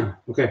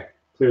 Okay,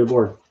 clear the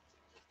board.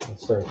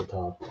 Let's start at the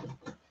top.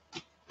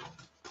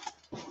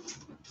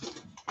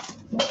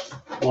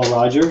 Well,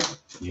 Roger,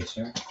 Yes,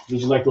 sir.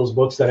 did you like those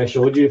books that I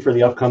showed you for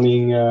the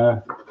upcoming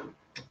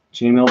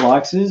chainmail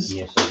boxes?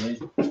 Yes, I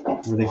did.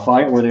 Were they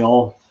fire? Were they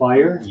all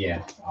fire?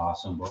 Yeah,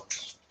 awesome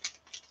books.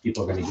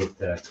 People are going to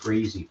get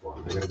crazy for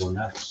them. They're going to go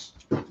nuts.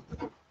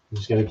 I'm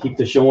just gonna keep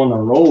the show on the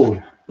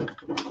road.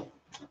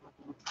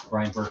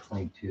 Brian Burke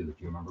claimed 2. Do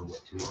you remember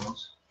what 2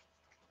 was?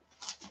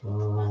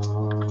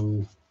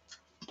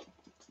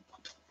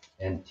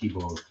 And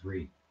Thibault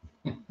 3.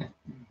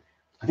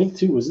 I think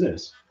 2 was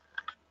this.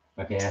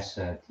 Okay, ask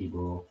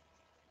Thibault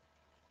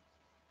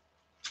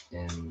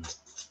and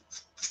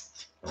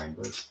Brian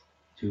Burke.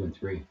 2 and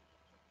 3.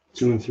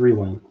 2 and 3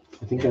 went.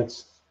 I think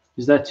is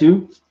that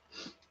 2?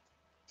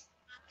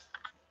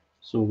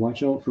 So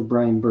watch out for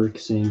Brian Burke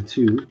saying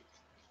 2.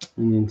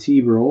 And then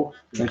T-Bro,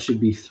 that should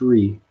be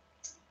 3.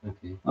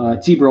 Okay.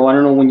 T-Bro, I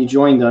don't know when you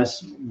joined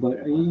us,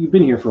 but you've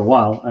been here for a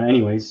while.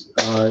 Anyways,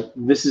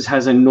 this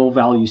has a no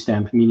value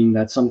stamp, meaning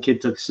that some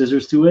kid took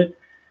scissors to it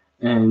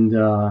and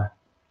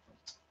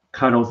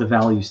cut out the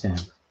value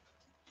stamp.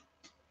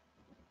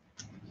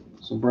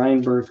 So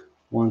Brian Burke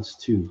wants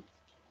 2.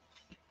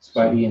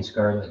 Spidey and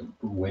Scarlet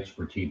Witch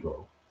for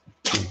T-Bro.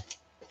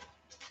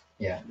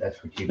 Yeah, that's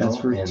for T-Bro. That's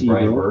for and T-Bro.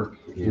 Brian Burke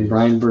And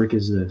Brian Burke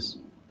is this.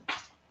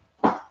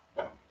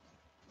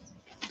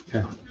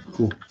 Okay,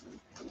 cool.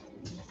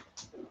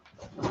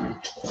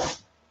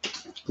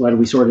 Glad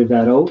we sorted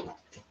that out.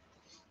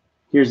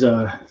 Here's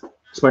a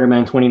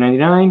Spider-Man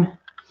 2099,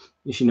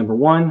 issue number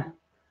 1.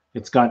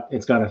 It's got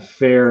a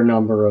fair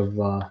number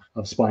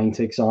of spine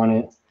ticks on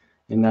it,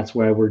 and that's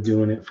why we're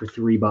doing it for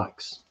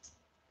 $3.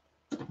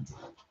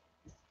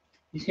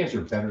 These guys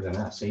are better than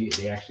us.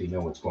 They actually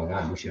know what's going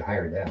on. We should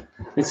hire them.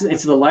 It's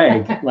the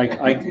lag. Like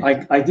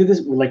I did this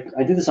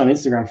on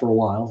Instagram for a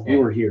while. Yeah. We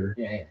were here.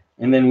 Yeah.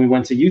 And then we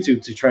went to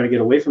YouTube to try to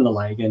get away from the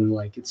lag, and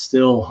like it's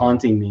still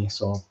haunting me.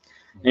 So,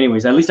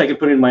 anyways, at least I could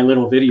put it in my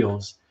little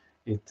videos.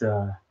 It's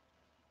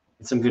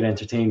some good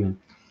entertainment.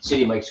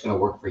 City Mike's going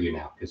to work for you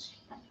now because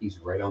he's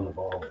right on the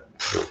ball.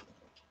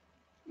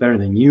 Better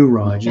than you,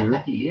 Roger.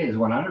 He is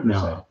 100%.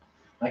 No.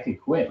 I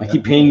could quit. I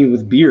keep paying you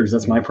with beers.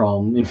 That's my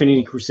problem.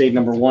 Infinity Crusade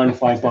number 1,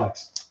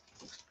 $5.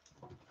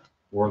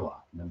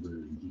 Warlock number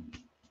D.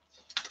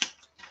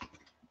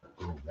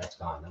 Oh, that's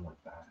gone. That went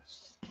fast.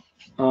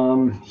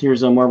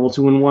 Here's a Marvel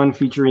 2-in-1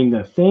 featuring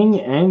the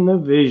Thing and the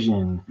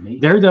Vision. Me?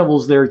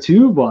 Daredevil's there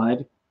too,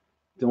 bud.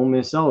 Don't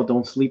miss out.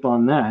 Don't sleep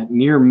on that.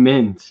 Near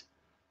mint.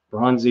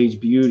 Bronze Age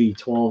Beauty,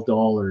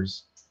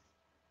 $12.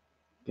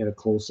 Get a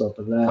close up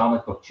of that.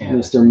 Comic book channel.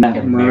 Mr. Matt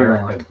Make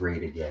America Murdock.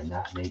 great again,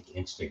 not make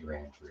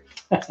Instagram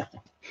great.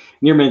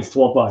 Near mint's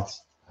 $12.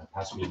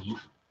 Pass me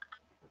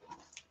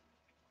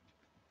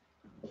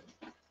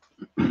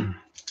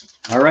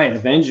All right,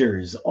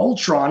 Avengers.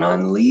 Ultron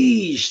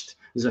Unleashed.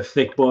 This is a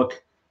thick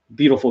book.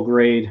 Beautiful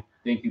grade.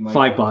 Thank you,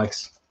 Mike.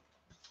 $5.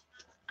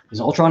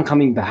 Is Ultron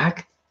coming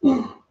back?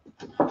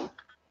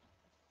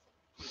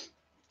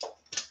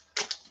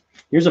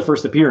 Here's a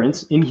first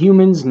appearance.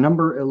 Inhumans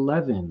number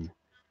 11.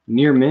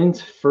 Near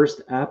mint,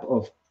 first app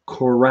of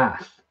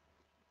Korath.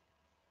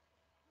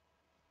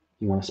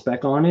 You want a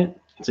spec on it?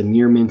 It's a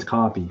near mint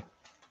copy.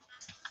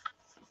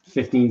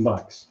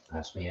 $15.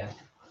 Pass me out.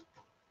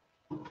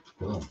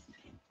 Boom.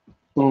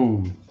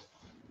 Boom.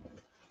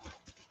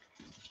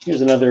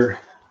 Here's another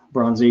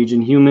Bronze Age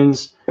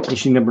Inhumans,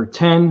 issue number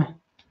 10.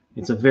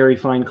 It's a very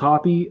fine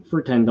copy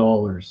for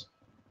 $10.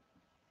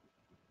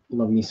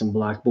 Love me some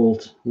Black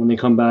Bolt. When they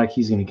come back,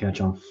 he's going to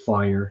catch on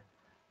fire.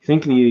 You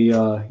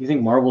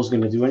think Marvel's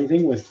going to do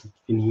anything with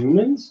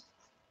Inhumans?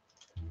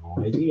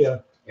 No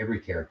idea. Every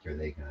character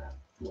they can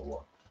blow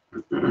up.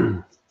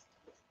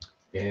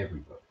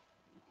 Everybody.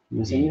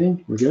 Miss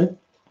anything? We're good?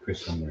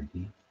 Chris on their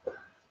D.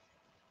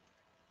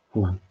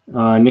 Hold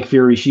on. Nick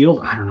Fury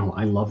Shield. I don't know.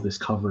 I love this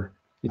cover.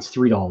 It's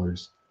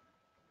 $3.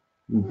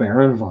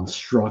 Baron von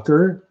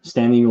Strucker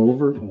standing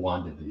over,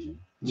 WandaVision.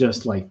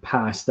 just like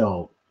passed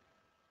out.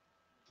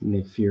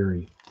 Nick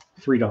Fury.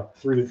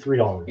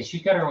 $3. Hey,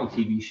 she's got her own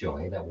TV show,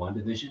 eh? That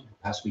WandaVision.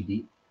 Pass me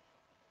deep.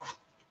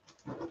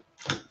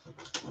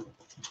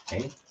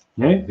 Hey?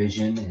 Yeah.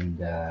 Vision and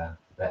that.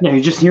 Yeah,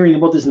 you're just hearing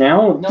about this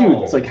now? No.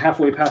 Dude, it's like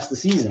halfway past the I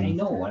season.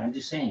 know what I'm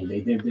just saying.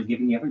 They're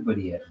giving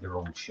everybody their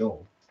own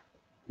show.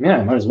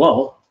 Yeah, might as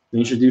well. They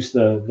introduced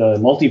the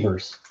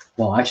multiverse.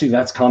 Well, actually,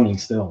 that's coming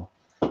still.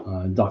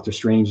 Doctor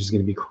Strange is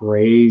going to be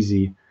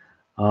crazy.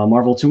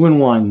 Marvel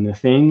 2-in-1, The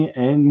Thing,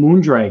 and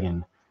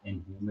Moondragon.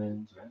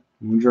 Inhumans, right?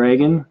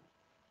 Moondragon,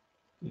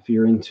 if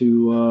you're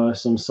into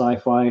some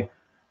sci-fi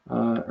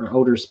or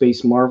outer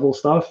space Marvel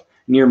stuff,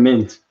 near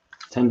mint,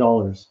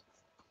 $10.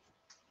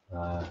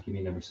 Give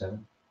me number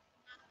 7.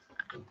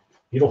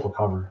 Beautiful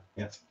cover.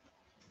 Yeah.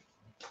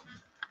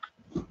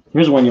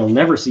 Here's one you'll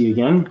never see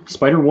again.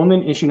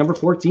 Spider-Woman, issue number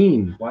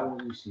 14. Why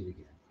won't we see it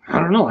again? I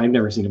don't know. I've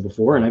never seen it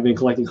before, and I've been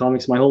collecting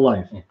comics my whole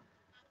life. Yeah.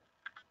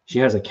 She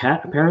has a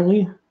cat,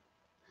 apparently.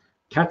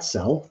 Cat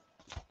sell,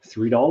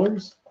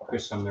 $3.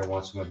 Chris Sumner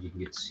wants to know if you can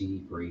get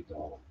C for $8.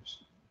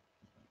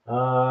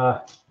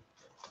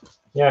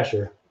 Yeah,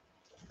 sure.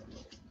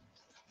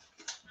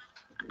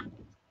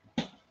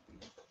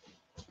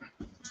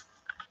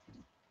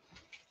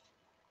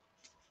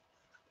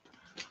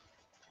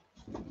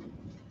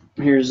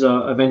 Here's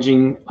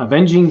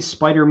Avenging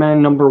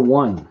Spider-Man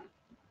 #1,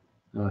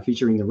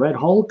 featuring the Red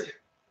Hulk.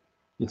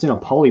 It's in a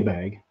poly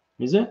bag,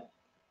 is it?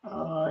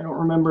 I don't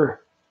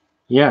remember.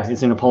 Yeah,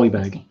 it's in a poly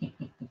bag.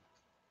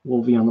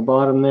 Wolvie on the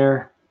bottom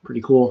there,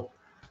 pretty cool.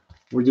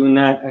 We're doing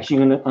that.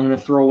 Actually, I'm gonna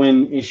throw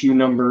in issue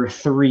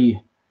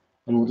 #3,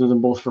 and we'll do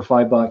them both for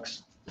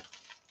 $5.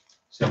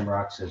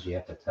 Simrock says you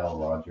have to tell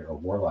Roger, or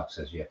Warlock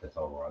says you have to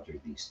tell Roger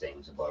these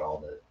things about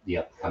all the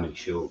upcoming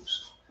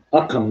shows.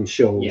 Upcoming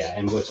shows. Yeah,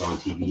 and what's on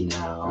TV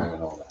now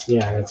and all that.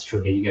 Yeah, that's true.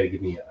 Okay, you got to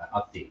give me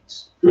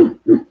updates.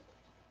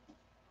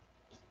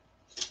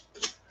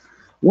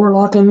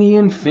 Warlock and the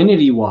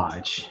Infinity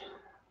Watch.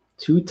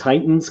 Two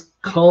titans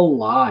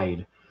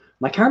collide.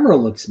 My camera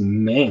looks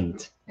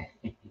mint.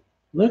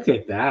 Look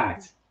at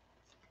that.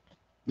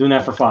 Doing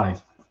that for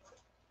 $5.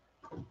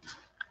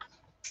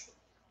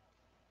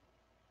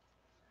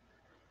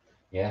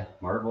 Yeah,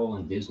 Marvel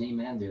and Disney,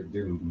 man, they're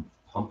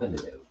pumping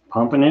it out.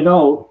 Pumping it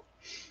out.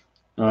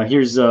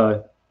 Here's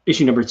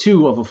issue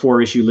 #2 of a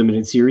 4-issue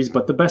limited series,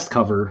 but the best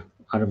cover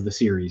out of the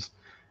series.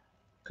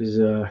 Because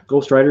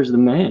Ghost Rider's the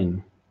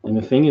man, and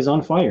the thing is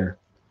on fire.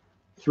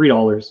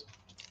 $3.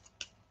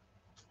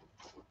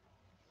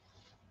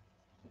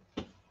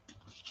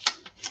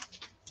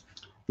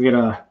 We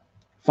got a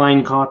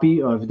fine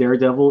copy of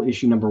Daredevil,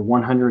 issue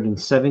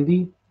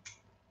 #170.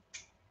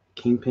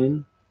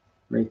 Kingpin,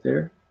 right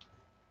there.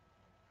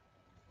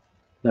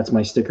 That's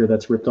my sticker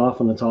that's ripped off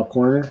on the top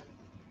corner.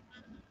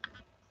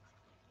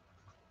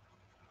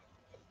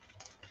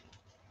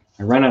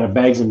 I ran out of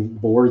bags and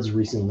boards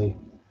recently.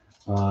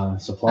 The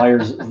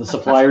suppliers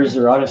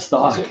are out of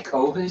stock. Is it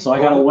COVID? So I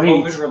gotta wait.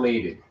 COVID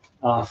related.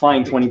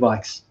 Fine,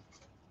 $20.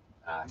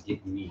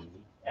 Give me,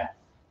 yeah.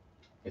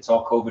 It's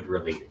all COVID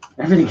related.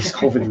 Everything is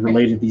COVID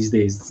related these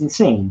days. It's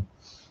insane.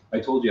 I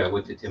told you I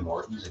went to Tim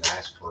Hortons and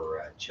asked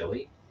for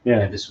chili.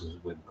 Yeah. And this was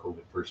when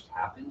COVID first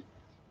happened.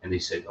 And they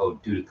said, oh,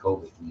 due to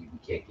COVID, we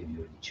can't give you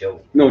any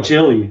chili. No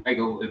chili. I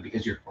go,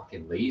 because you're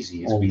fucking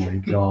lazy. It's Oh because my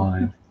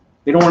god.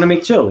 They don't want to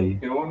make chili.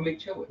 They don't want to make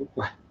chili.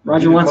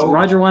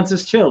 Roger wants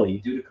his chili.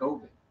 Due to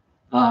COVID.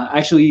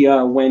 Actually,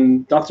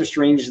 when Doctor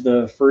Strange,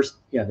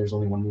 there's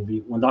only one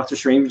movie. When Doctor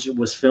Strange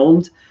was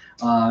filmed,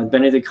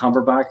 Benedict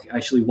Cumberbatch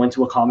actually went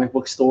to a comic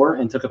book store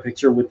and took a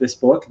picture with this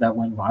book that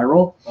went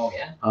viral. Oh,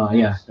 yeah?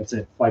 Yeah, that's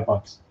it.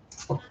 $5.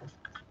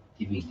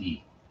 Give me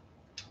D.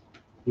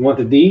 You want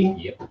the D?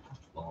 Yep.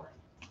 Lauren.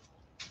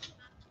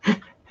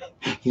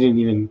 He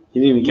didn't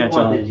even catch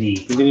on. He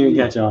didn't even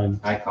catch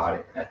on. I caught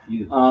it. That's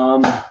you.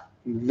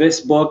 This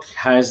book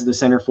has the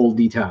centerfold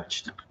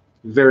detached.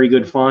 Very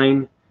good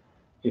find.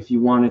 If you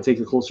want to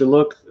take a closer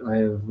look, I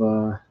have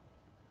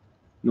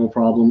no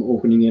problem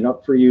opening it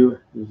up for you.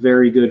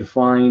 Very good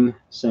find,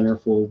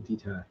 centerfold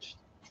detached.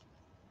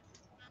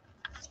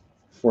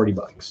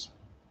 $40.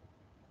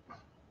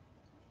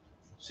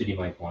 City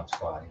Mike wants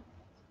 5.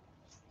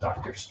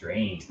 Doctor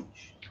Strange.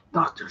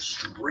 Doctor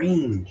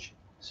Strange.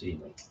 City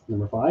Mike.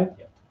 #5?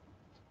 Yep.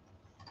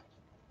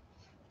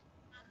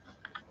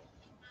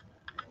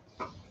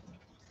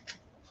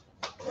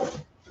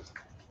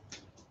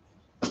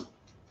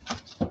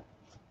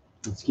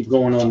 Let's keep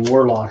going on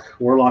Warlock.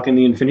 Warlock and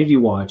the Infinity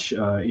Watch,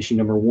 issue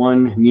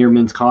 #1, near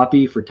mint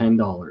copy for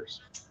 $10.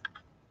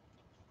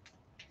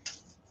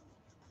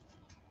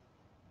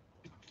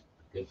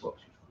 Good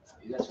books.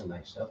 You got some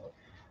nice stuff.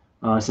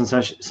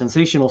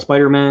 Sensational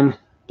Spider-Man,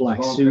 black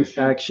Come on, suit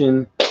Christian.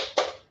 action.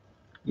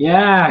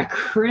 Yeah,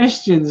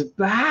 Christian's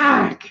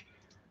back.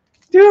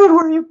 Dude,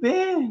 where you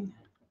been?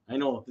 I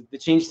know, the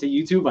change to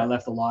YouTube, I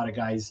left a lot of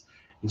guys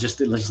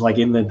just like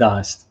in the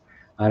dust.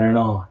 I don't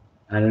know.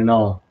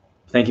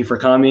 Thank you for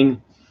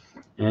coming,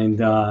 and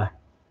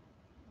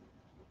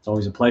it's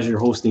always a pleasure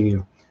hosting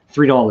you.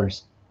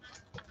 $3.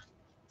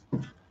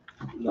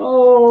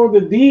 No, the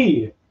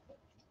D.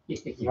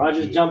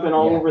 Roger's jumping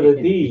all over the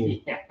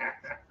D. Yeah.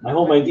 I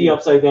hold my D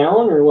upside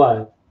down, or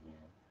what?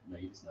 No,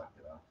 you just knocked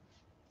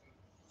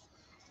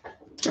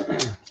it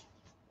off.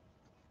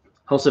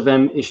 House of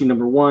M, issue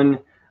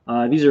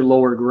 #1. These are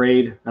lower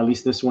grade. At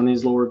least this one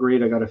is lower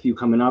grade. I got a few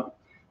coming up.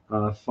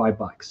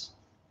 $5.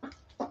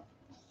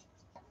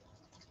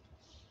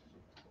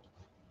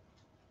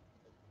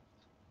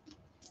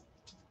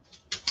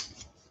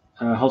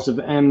 House of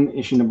M,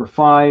 issue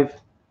 #5.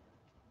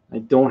 I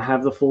don't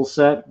have the full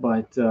set,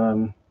 but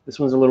this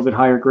one's a little bit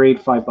higher grade,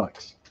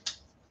 $5.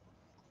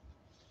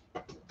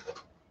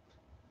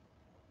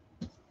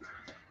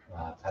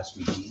 Pass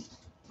me D.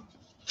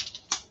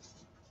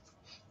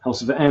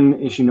 House of M,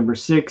 issue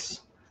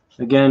 #6.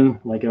 Again,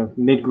 like a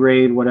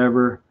mid-grade,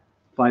 whatever,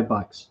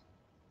 $5.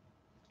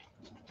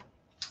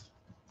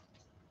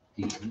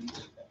 D,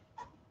 please.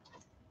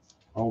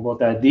 How about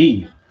that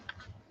D?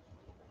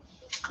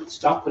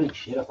 Stop putting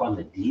shit up on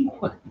the D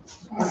one.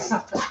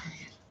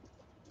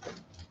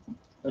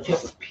 Don't you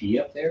have to pee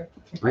up there?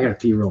 I gotta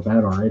pee real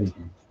bad already.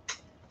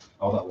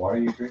 All that water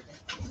you're drinking?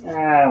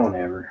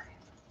 Whatever.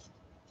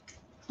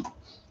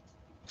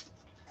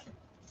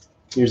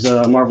 Here's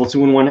a Marvel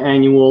 2-in-1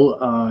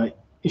 annual,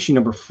 issue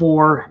number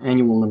 4,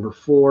 annual number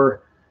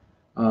 4.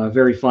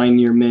 Very fine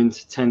near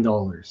mint,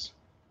 $10.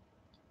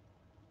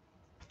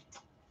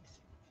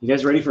 You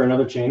guys ready for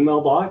another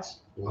chainmail box?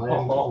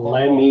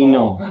 Let me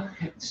know.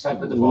 It's time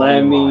for the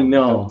Let volume me on.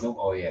 know.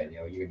 Oh yeah,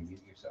 you're gonna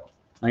mute yourself.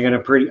 I got a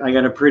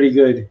pretty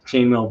good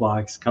chainmail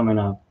box coming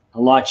up. A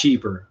lot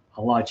cheaper.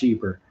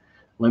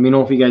 Let me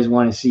know if you guys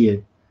want to see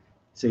it.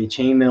 Say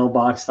chainmail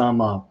box thumb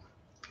up.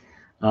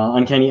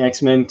 Uncanny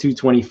X-Men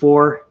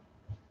 224.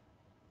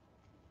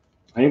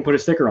 I didn't put a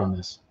sticker on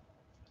this.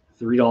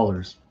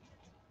 $3.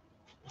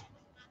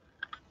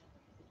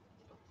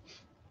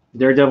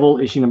 Daredevil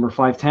issue number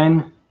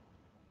 510.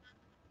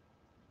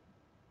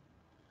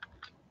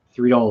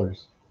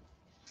 $3.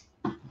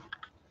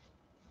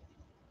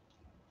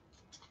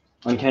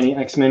 Uncanny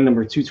X-Men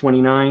number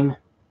 229.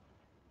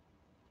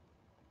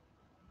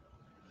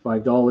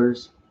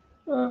 $5.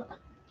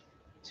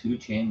 2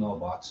 chainmail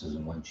boxes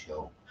in one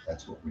show.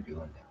 That's what we're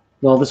doing now.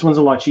 Well, this one's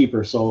a lot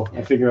cheaper, so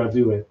I figure I'll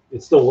do it.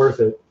 It's still worth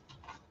it.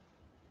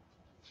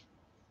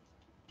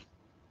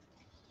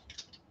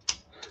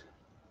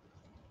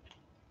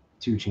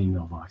 Two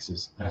chainmail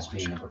boxes. That's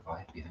being number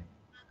 5, you think?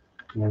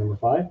 You want number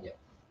 5? Yeah.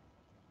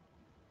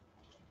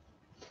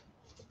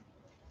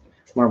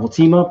 Marvel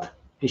Team Up,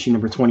 issue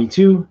number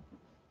 22.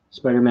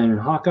 Spider-Man and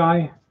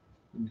Hawkeye.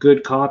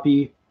 Good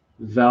copy.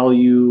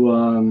 Value.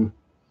 I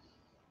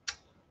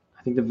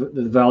think the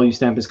value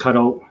stamp is cut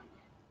out.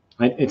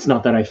 It's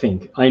not that I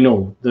think. I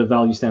know the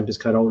value stamp is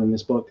cut out in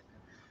this book.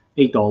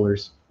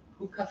 $8.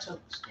 Who cuts out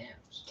the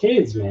stamps?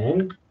 Kids,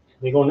 man.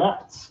 They go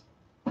nuts.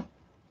 I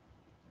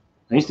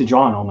used to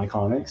draw on all my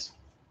comics.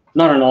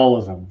 Not on all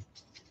of them.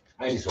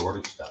 I just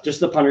ordered stuff. Just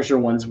the Punisher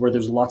ones where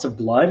there's lots of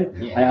blood.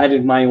 Yeah. I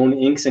added my own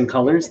inks and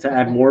colors to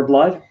add more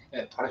blood.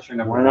 Yeah, Punisher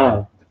number Why 1,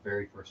 not? the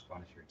very first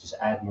Punisher. Just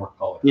add more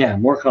color. Yeah,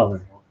 more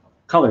color.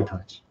 Color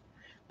touch.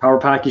 Power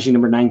Pack issue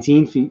number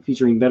 19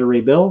 featuring Beta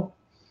Ray Bill.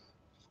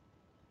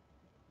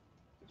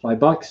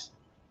 $5.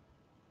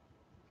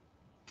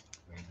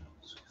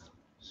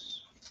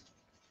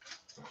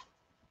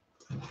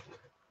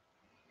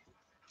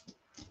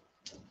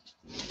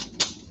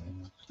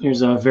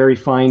 Here's a very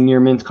fine near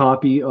mint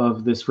copy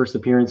of this first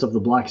appearance of the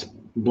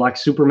Black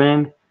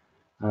Superman.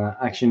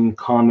 Action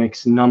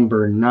Comics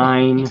number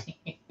 9.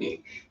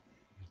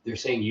 They're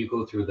saying you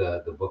go through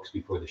the books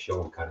before the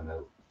show and cut them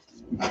out.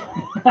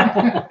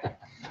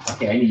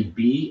 Okay, I need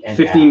B and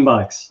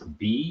 $15. F.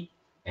 B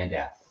and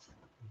F.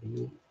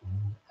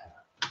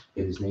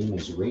 His name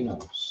is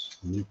Reynolds.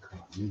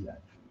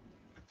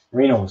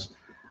 Reynolds.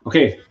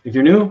 Okay, if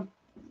you're new,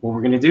 what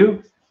we're going to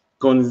do,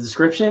 go in the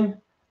description.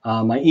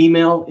 My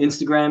email,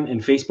 Instagram,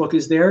 and Facebook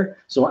is there.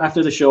 So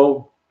after the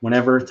show,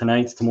 whenever,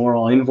 tonight,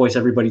 tomorrow, I'll invoice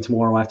everybody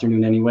tomorrow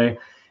afternoon anyway.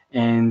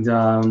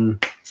 And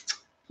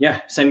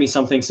yeah, send me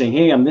something saying,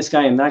 hey, I'm this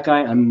guy and that guy.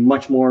 I'm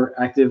much more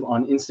active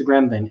on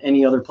Instagram than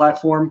any other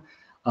platform.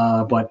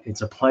 But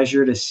it's a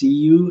pleasure to see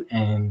you,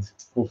 and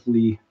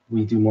hopefully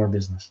we do more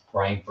business.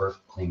 Brian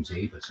Burke claims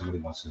A, but somebody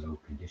wants to know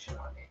condition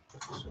on A.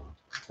 So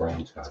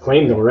Brian's got It's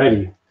claimed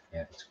already.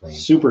 Yeah, it's claimed.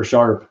 Super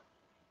sharp.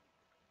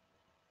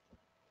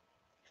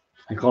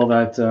 I call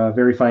that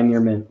very fine near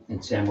mint.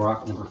 And Sam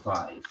Rock number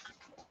 5.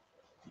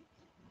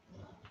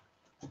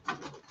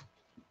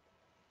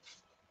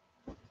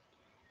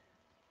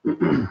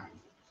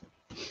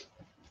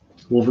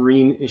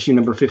 Wolverine issue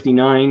number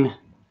 59.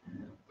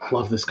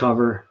 Love this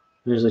cover.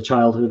 There's a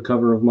childhood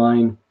cover of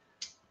mine.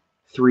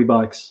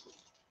 $3.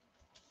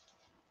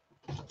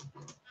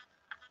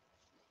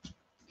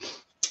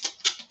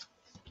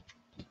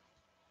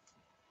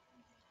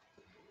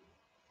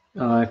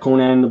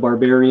 Conan the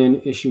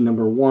Barbarian issue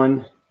number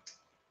 1.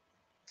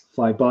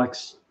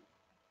 $5.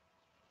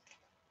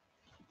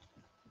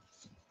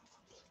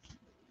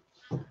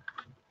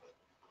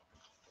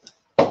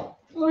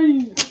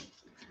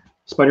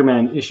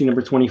 Spider-Man issue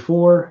number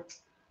 24.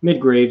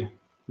 Mid-grade.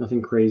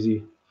 Nothing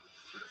crazy.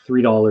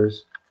 $3.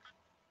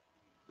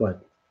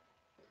 But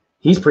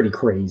he's pretty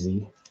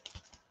crazy.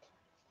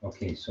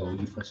 Okay, so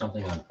you put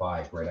something on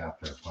 5 right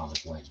after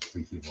Atomic Wing.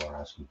 3 people are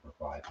asking for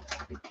 5 now.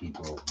 I think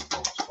T-Bro wants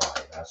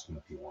 5. Ask him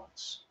if he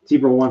wants.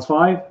 T-Bro wants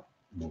 5.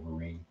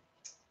 Wolverine.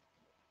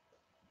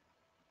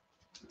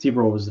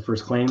 T-Bro was the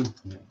first claim.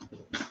 Yeah.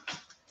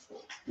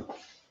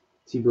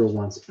 T-Bro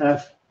wants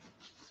F.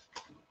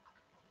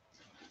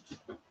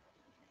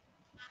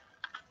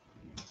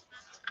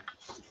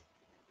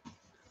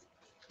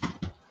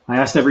 I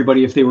asked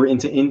everybody if they were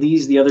into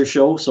indies the other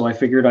show, so I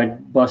figured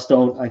I'd bust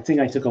out. I think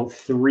I took out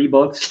 3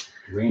 books.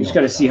 You just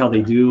got to see how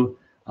they do.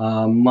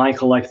 My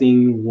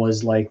collecting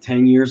was like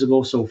 10 years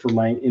ago, so for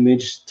my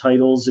Image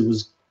titles, it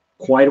was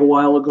quite a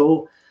while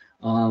ago.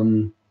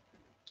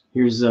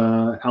 Here's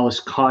Alice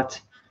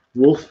Cott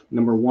Wolf,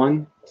 number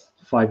 1,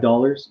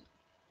 $5.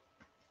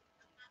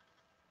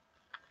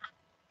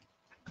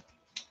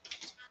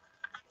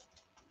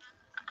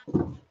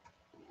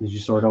 Did you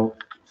sort out?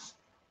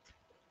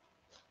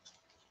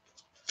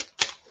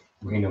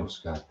 Reno's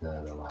got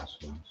the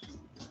last ones.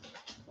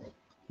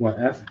 What,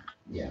 F?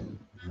 Yeah,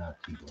 not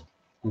Tebow.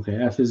 Okay,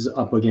 F is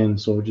up again,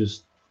 so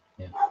just...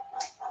 Yeah.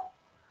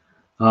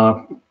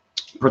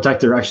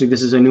 Protector. Actually,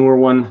 this is a newer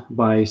one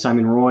by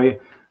Simon Roy.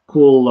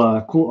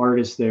 Cool, cool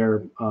artist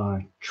there.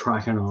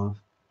 Trakhanov.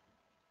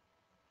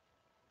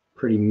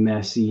 Pretty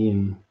messy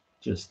and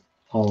just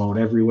all out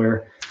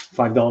everywhere.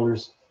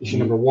 $5. Issue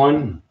number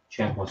 1.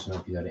 Champ wants to know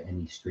if you got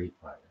any straight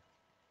fire.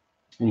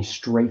 Any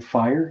straight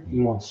fire?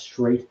 You want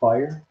straight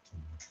fire?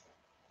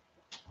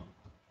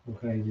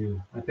 Okay, I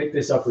do. I picked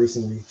this up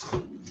recently.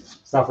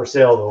 It's not for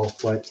sale though,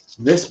 but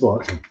this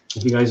book,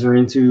 if you guys are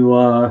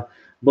into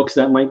books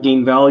that might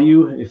gain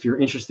value, if you're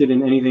interested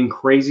in anything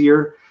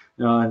crazier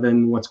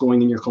than what's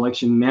going in your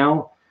collection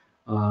now,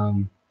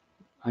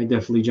 I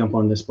definitely jump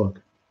on this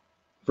book.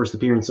 First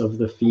appearance of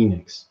the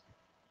Phoenix.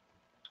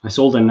 I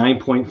sold a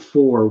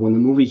 9.4 when the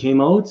movie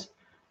came out,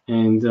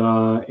 and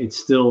it's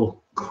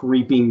still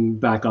creeping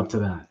back up to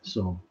that.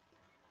 So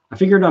I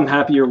figured I'm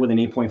happier with an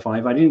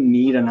 8.5. I didn't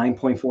need a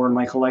 9.4 in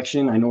my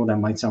collection. I know that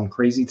might sound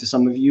crazy to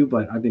some of you,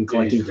 but I've been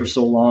collecting for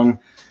so long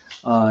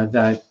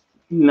that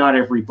not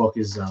every book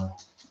is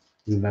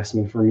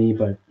investment for me.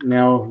 But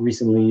now,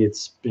 recently,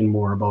 it's been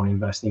more about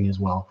investing as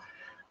well.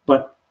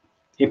 But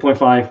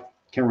 8.5,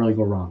 can't really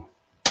go wrong.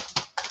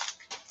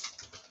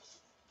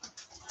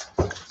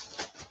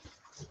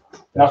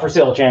 Not for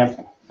sale,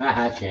 champ.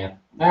 Haha, champ.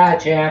 Ah,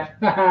 champ.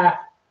 Haha.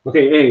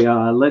 Okay, hey,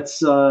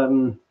 let's...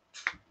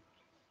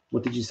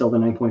 what did you sell the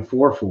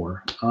 9.4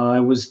 for?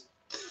 It was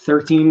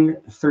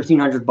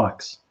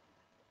 $1,300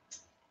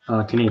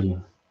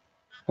 Canadian.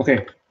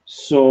 Okay,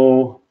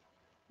 so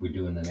We're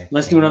doing the next.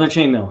 let's do another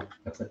chainmail.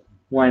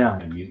 Why not?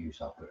 Unmute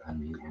yourself, but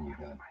unmute when you're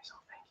done.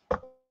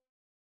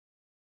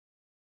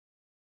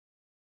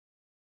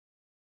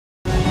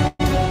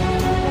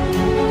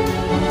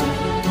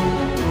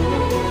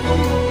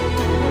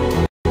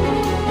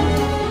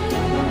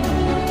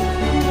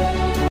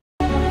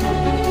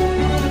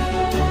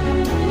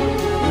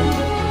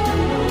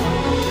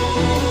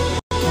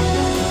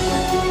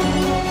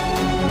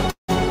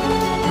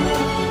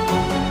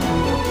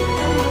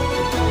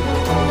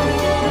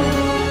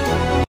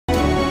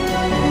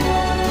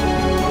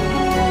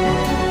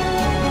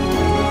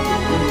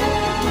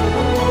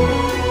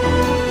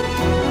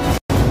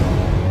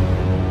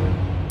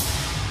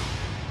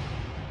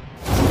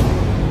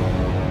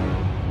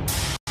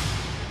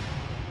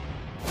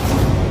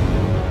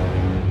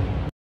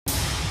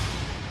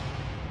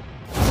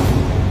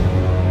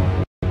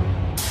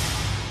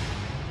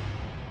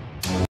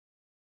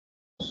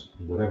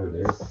 Whatever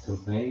they're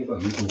complaining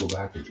about, you can go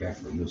back and check,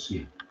 but you'll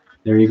see.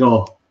 There you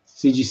go.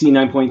 CGC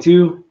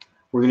 9.2.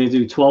 We're going to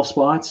do 12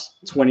 spots,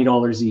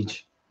 $20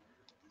 each.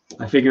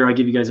 I figure I'll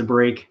give you guys a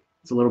break.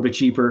 It's a little bit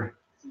cheaper.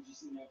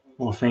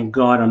 Oh, thank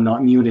God I'm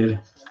not muted.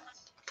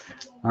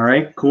 All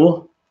right,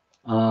 cool.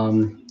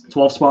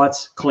 12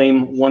 spots,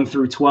 claim 1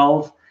 through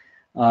 12.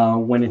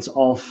 When it's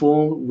all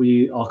full,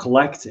 I'll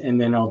collect, and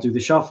then I'll do the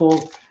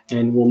shuffle,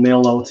 and we'll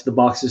mail out the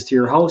boxes to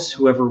your house.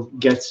 Whoever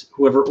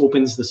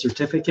opens the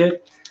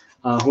certificate,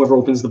 whoever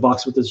opens the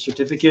box with the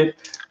certificate,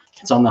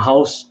 it's on the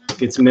house,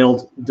 gets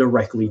mailed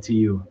directly to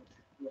you.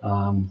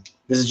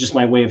 This is just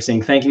my way of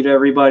saying thank you to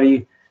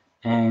everybody,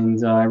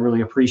 and I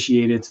really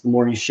appreciate it. The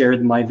more you share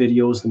my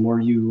videos, the more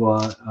you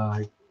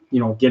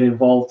get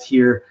involved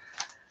here,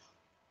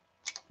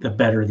 the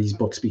better these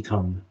books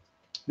become.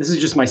 This is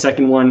just my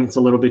second one. It's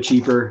a little bit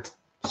cheaper.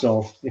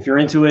 So if you're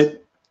into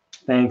it,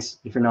 thanks.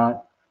 If you're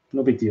not,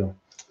 no big deal.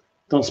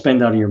 Don't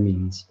spend out of your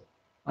means.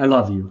 I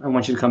love you. I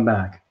want you to come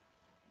back.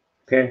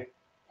 Okay?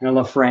 And I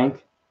love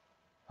Frank.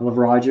 I love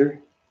Roger.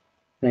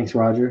 Thanks,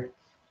 Roger.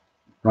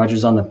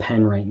 Roger's on the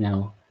pen right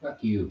now.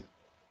 Fuck you.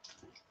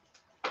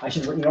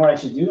 You know what I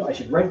should do? I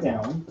should write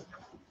down.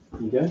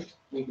 You good?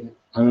 You good.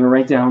 I'm going to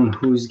write down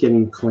who's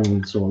getting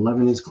claimed. So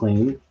 11 is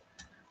claimed.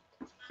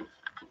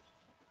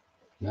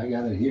 I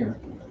got it here.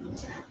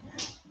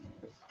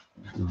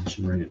 I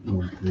should write it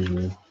more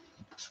visually.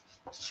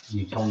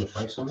 You tell them the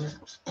price on there?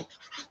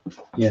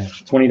 Yeah,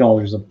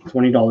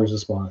 $20 a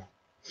spot.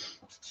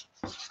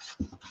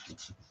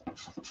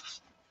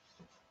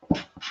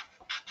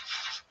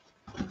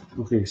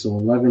 Okay, so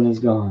 11 is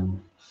gone.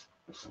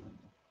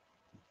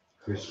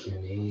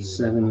 Christian A.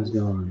 7 is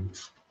gone.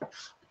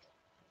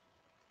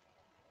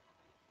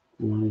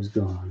 1 is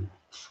gone.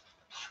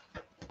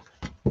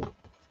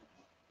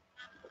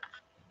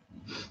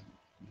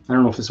 I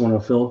don't know if this one will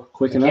fill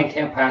quick enough.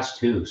 Can't pass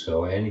 2,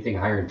 so anything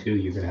higher than 2,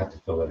 you're gonna have to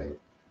fill it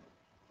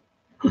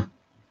out.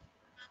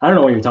 I don't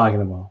know what you're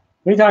talking about.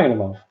 What are you talking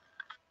about?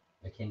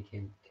 I can't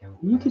count.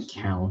 You could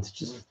count.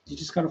 You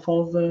just gotta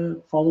follow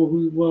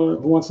who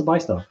wants to buy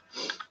stuff.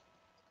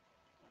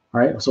 All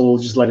right, so we'll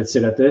just let it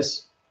sit at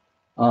this.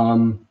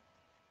 Cool.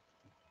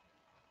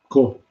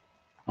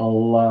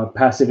 I'll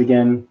pass it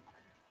again.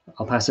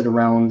 I'll pass it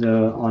around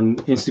on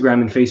Instagram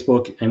and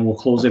Facebook, and we'll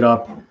close it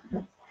up.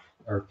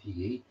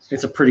 RP8.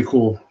 It's a pretty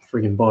cool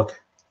freaking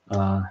book.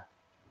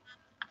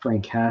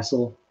 Frank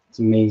Castle. It's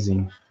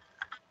amazing.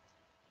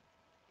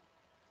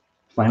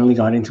 Finally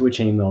got into a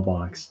chainmail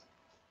box.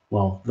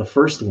 Well, the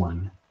first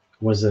one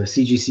was a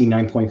CGC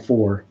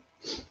 9.4.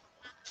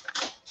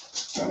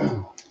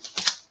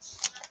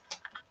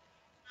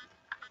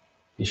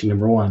 Issue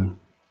number 1.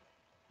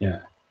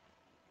 Yeah,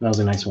 that was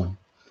a nice one.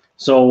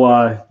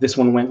 So this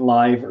one went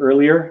live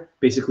earlier.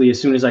 Basically,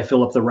 as soon as I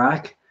fill up the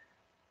rack,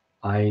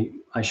 I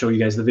show you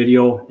guys the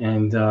video,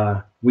 and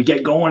we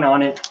get going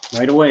on it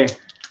right away.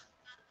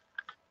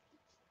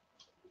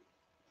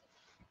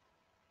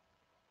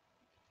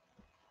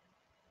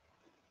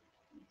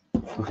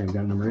 Okay, we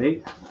got number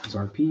 8. It's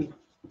RP.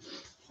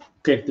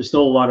 Okay, there's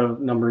still a lot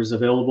of numbers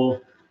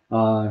available.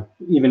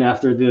 Even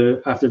after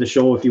the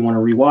show, if you want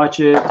to rewatch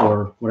it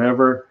or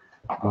whatever,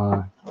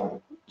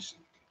 just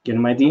get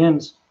in my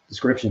DMs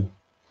description.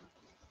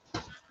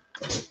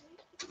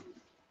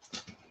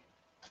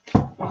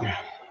 Okay,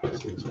 let's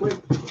do this quick.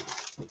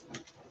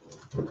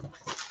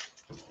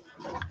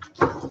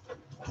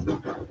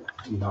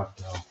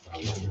 Knocked out.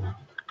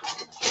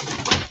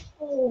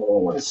 Oh,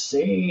 what a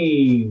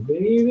save,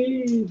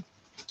 baby!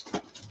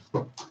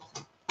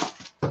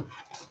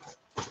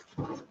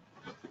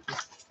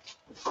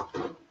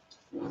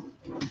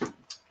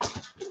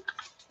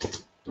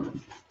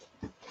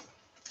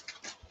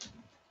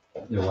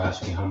 They were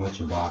asking how much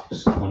a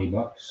box.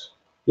 $20.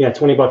 Yeah,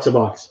 $20 a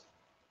box.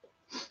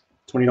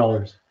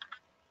 $20.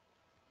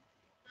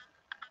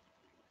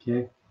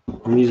 Okay,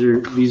 and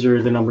these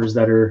are the numbers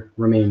that are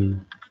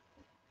remaining.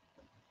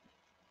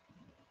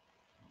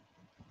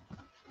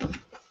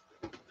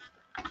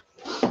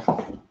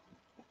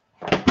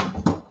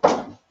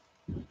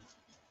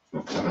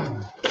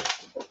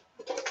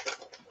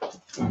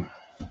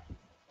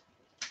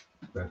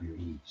 Grab your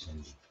eats.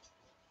 And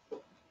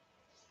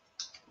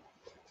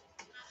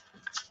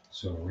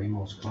so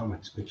Ramos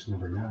Comics, pitch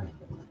number 9.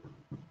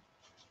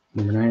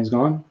 Number 9 is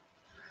gone.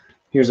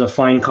 Here's a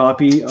fine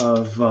copy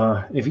of.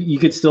 If you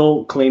could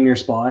still claim your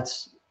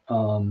spots.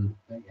 Yeah,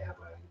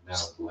 but now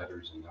with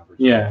letters and numbers.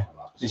 Yeah,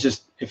 it's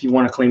just if you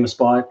want to claim a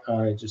spot,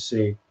 just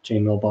say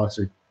Chainmail box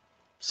or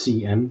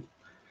CM.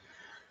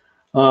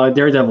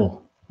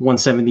 Daredevil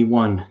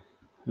 171,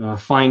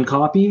 fine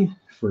copy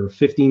for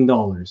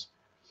 $15.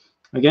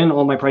 Again,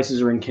 all my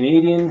prices are in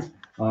Canadian.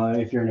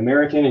 If you're an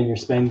American and you're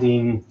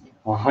spending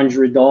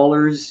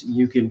 $100,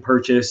 you can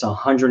purchase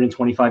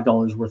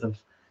 $125 worth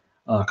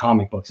of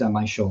comic books at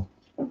my show.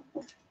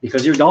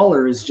 Because your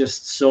dollar is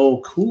just so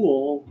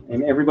cool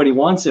and everybody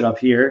wants it up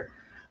here.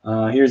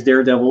 Here's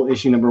Daredevil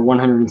issue number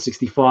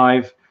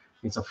 165.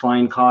 It's a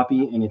fine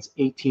copy and it's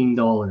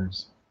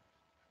 $18.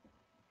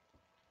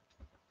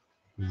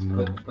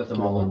 Put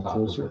them all on top,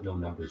 put no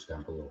numbers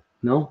down below.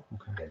 No?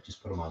 Okay. Yeah,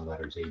 just put them on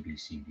letters A, B,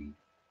 C, D.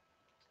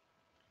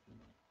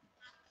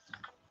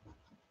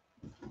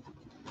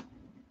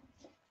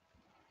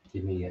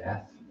 Give me an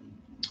F.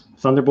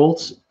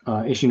 Thunderbolts,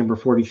 issue number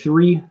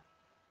 43.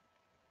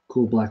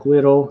 Cool Black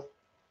Widow,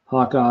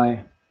 Hawkeye,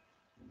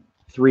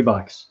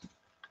 $3.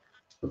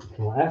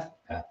 F.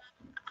 F.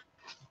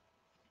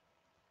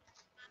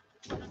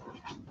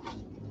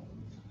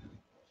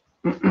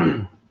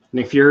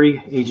 Nick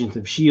Fury, Agent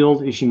of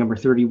S.H.I.E.L.D., issue number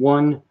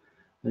 31.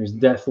 There's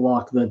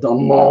Deathlock the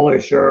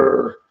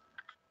Demolisher.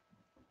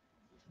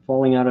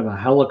 Falling out of a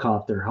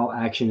helicopter. How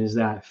action is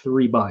that?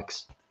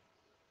 $3.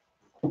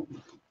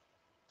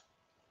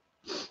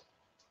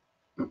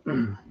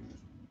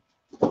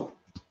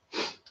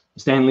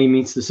 Stan Lee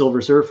meets the Silver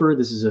Surfer.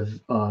 This is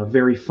a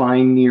very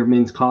fine near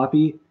mint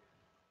copy,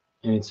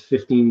 and it's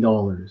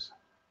 $15.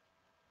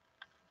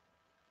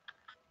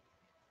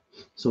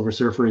 Silver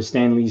Surfer is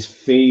Stan Lee's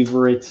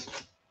favorite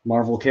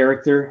Marvel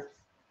character.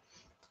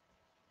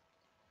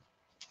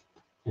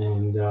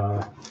 And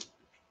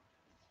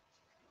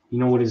you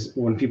know what is,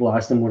 when people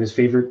ask him what his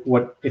favorite,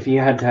 what if he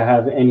had to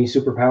have any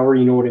superpower,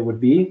 you know what it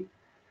would be?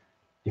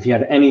 If he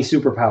had any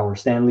superpower,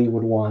 Stan Lee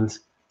would want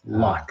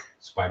luck.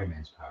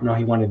 Spider-Man's power. No,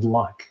 he wanted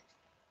luck.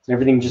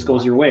 Everything just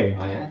goes your way.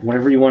 Oh, yeah?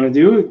 Whatever you want to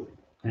do,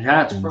 it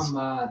happens. That's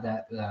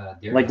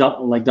from like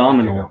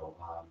Domino.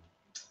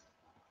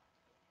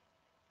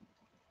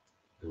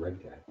 The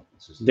red guy.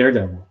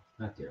 Daredevil.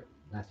 Not Daredevil.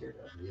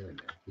 The other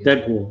guy.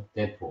 Deadpool.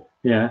 Deadpool.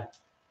 Yeah.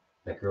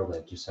 That girl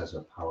that just has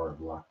a power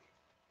of luck.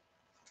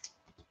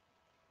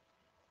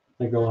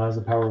 That girl has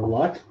the power of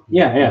luck?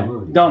 Yeah.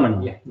 Movie.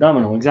 Domino. Yeah.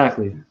 Domino,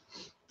 exactly.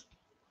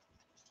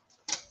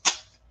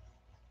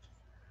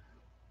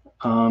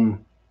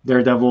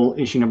 Daredevil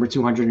issue number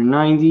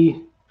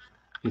 290.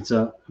 It's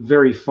a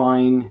very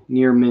fine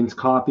near mint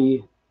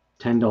copy,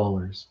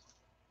 $10.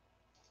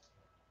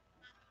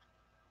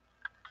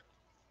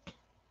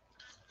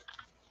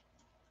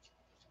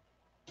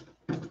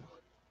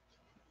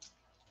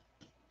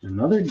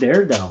 Another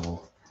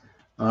Daredevil.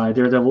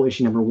 Daredevil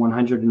issue number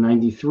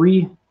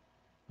 193. Look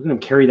at him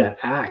carry that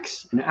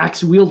axe. An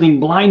axe-wielding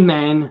blind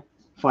man,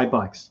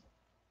 $5.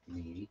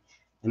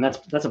 And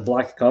that's a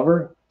black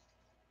cover.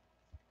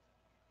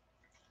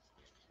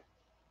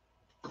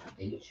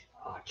 H.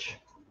 Watch.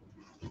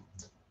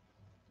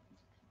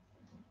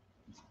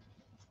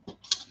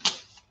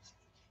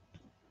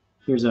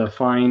 Here's a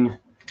fine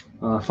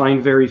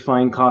Fine, very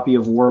fine copy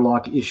of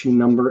Warlock, issue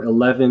number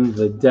 11,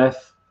 The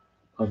Death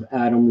of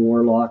Adam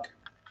Warlock.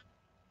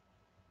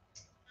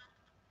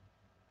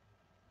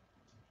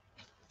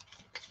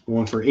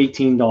 Going for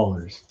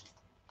 $18.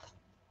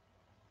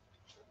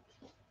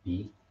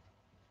 B.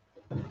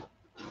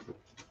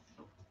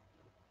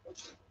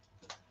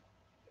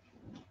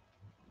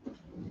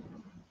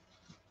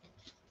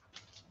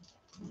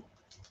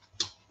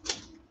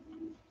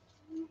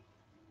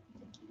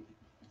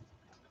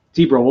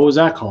 T-Bro, what was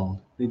that called?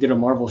 They did a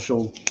Marvel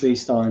show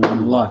based on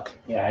luck.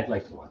 Yeah, I'd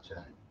like to watch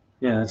that.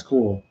 Yeah, that's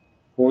cool.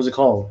 What was it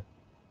called?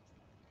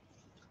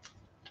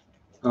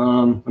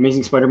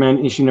 Amazing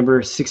Spider-Man issue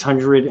number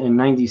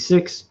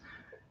 696.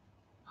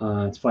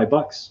 It's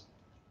 $5.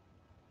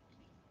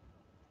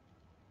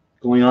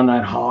 Going on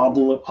that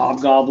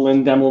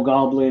hobgoblin, demo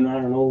goblin. I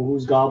don't know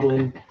who's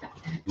goblin.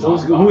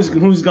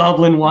 Who's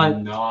goblin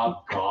what?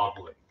 Knob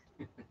Goblin.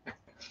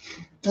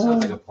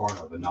 Sounds like a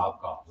porno, the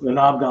Knob Goblin. The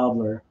Knob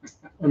Gobbler.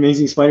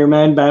 Amazing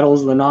Spider-Man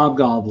battles the Knob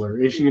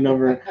Gobbler. Issue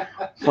number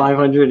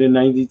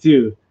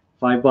 592.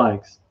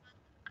 $5.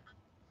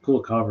 Cool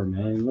cover,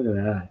 man. Look at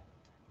that.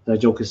 Is that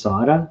Joe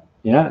Quesada?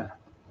 Yeah.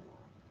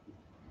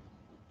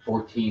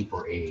 14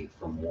 for A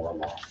from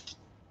Warlock.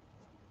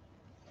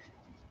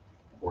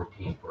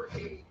 14 for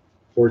A.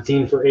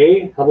 14 for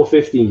A. How about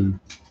 15?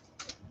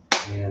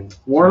 And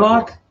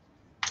Warlock?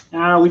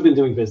 We've been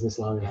doing business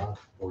long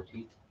enough.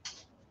 14.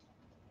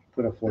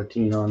 Put a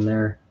 14 on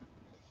there.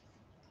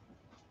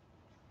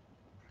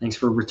 Thanks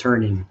for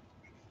returning.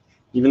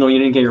 Even though you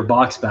didn't get your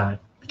box back,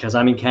 because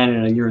I'm in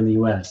Canada and you're in the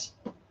US.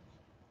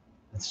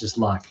 It's just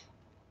luck.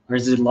 Or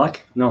is it luck?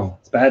 No,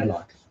 it's bad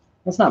luck.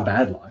 That's not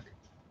bad luck.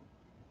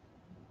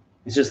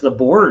 It's just the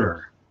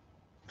border.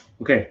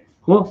 Okay,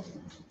 cool.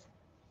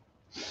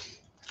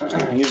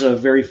 Here's a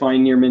very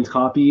fine near mint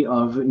copy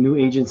of New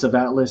Agents of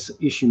Atlas,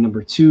 issue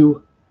number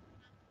 2.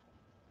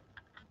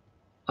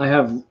 I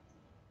have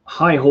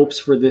high hopes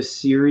for this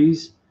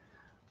series.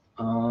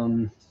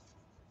 And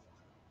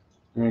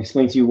I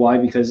explain to you why,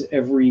 because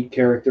every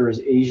character is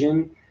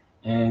Asian,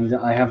 and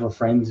I have a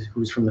friend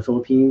who's from the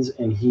Philippines,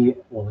 and he's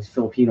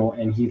Filipino,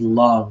 and he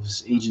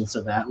loves Agents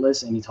of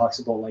Atlas, and he talks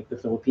about like the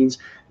Philippines.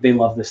 They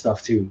love this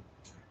stuff too,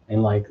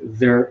 and like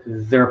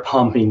they're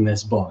pumping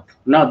this book.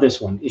 Not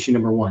this one, issue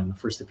number 1, the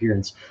first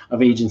appearance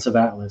of Agents of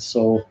Atlas.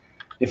 So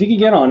if you can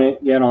get on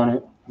it, get on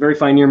it. Very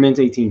fine near mint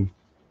 18.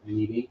 I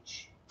need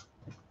H.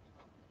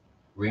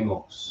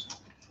 Ramos.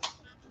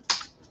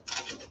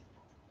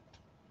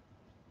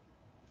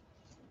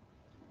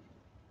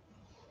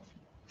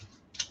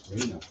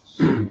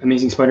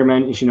 Amazing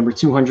Spider-Man issue number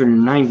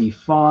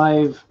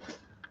 295.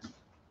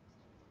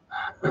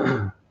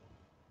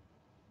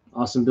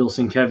 Awesome Bill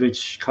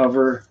Sienkiewicz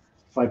cover,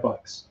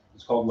 $5.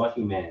 It's called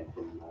Lucky Man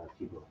from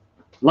Cuba.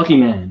 Lucky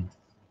Man.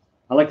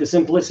 I like the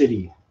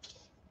simplicity.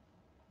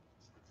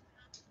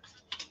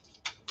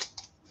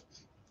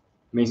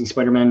 Amazing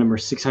Spider-Man number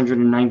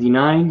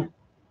 699.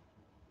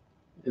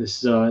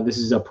 This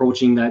is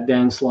approaching that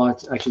Dan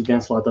Slott. Actually, Dan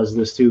Slott does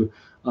this too.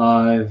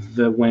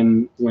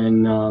 When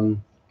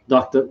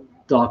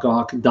Doc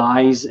Ock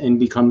dies and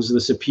becomes the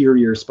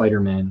superior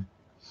Spider-Man.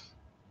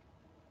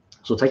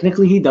 So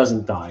technically he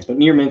doesn't die, but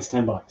near mint's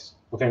 $10.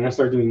 Okay, I'm gonna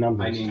start doing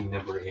numbers. I need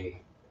number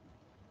A.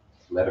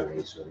 Letter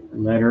A, sorry.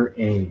 Letter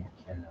A.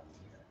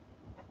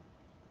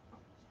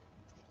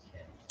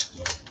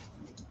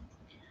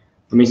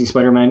 Amazing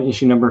Spider-Man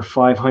issue number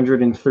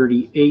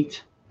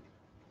 538.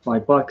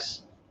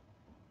 $5.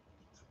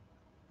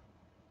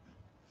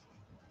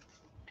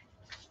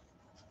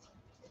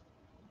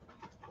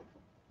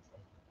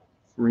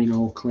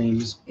 Reno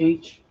claims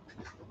H.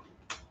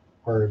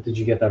 Or did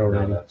you get that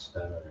already? No, that's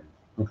that.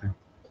 Okay.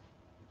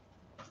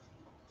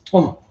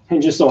 Oh,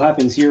 and just so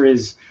happens here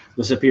is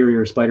the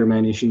Superior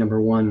Spider-Man issue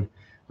number 1,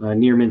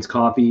 near mint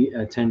copy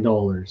at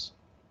 $10.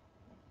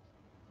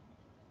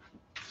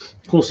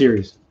 Cool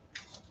series.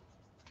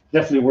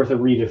 Definitely worth a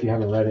read if you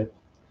haven't read it.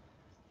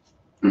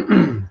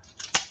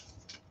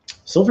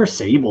 Silver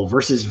Sable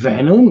versus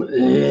Venom.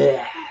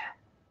 Ugh.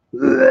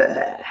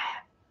 Ugh.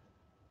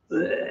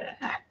 Ugh.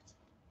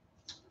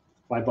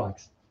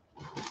 $5.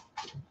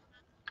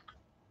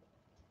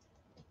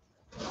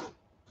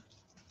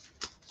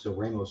 So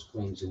Ramos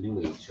claims a new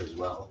H as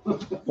well.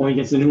 Oh, he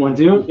gets a new one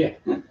too? Yeah.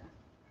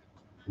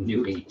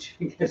 New H.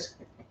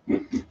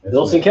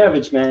 Bill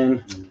Sienkiewicz,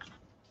 man.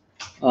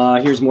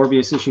 Here's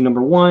Morbius issue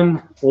number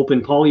 1.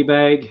 Open poly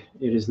bag.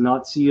 It is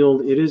not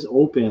sealed. It is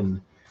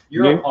open.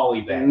 You're a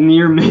poly bag.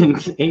 Near mint,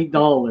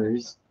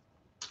 $8.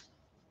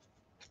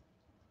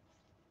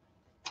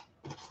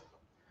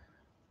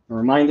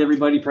 Remind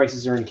everybody,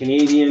 prices are in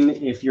Canadian.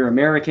 If you're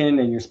American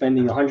and you're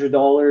spending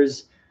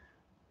 $100,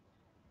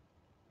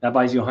 that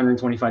buys you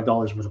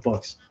 $125 worth of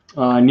books.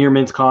 Near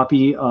mint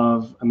copy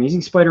of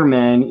Amazing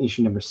Spider-Man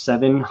issue number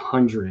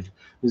 700.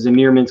 There's a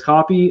near mint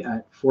copy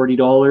at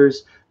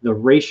 $40. The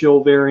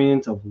ratio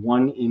variant of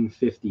 1 in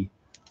 50.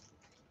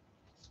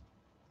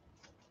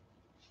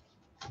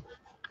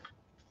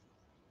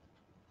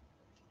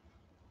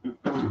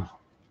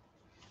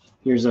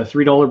 Here's a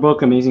 $3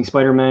 book, Amazing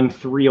Spider-Man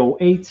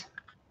 308.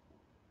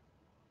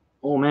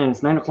 Oh man,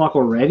 it's 9 o'clock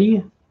already.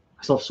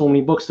 I still have so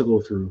many books to go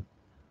through.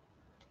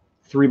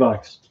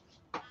 $3.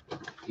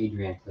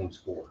 Adrian claims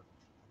 4.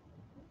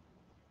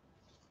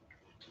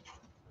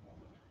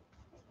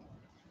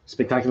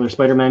 Spectacular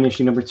Spider-Man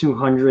issue number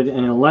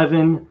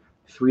 211,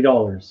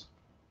 $3.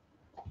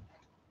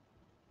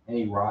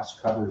 Any Ross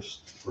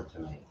covers for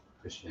tonight?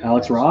 Christian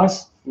Alex Anderson.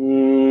 Ross?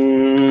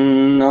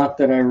 Not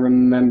that I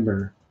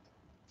remember.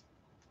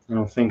 I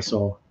don't think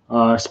so.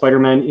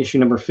 Spider-Man issue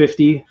number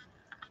 50.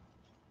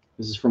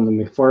 This is from the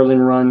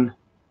McFarlane run.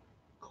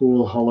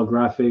 Cool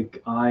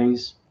holographic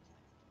eyes.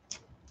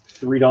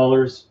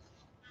 $3.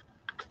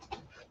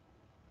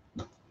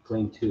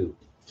 Claim 2.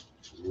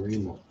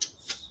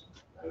 Ramos.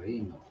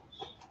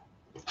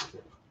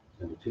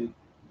 Number 2.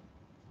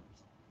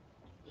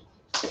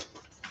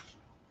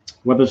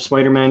 Web of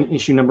Spider-Man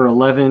issue number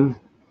 11.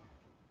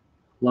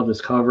 Love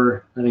this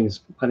cover. I think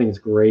it's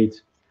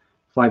great.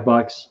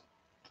 $5.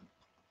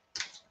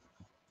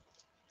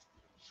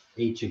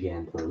 H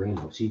again for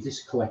Ramos. He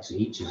just collects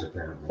H's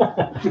apparently.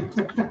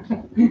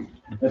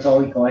 That's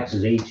all he collects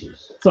is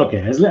H's. It's okay.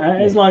 As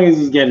long as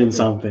he's getting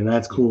something,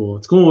 that's cool.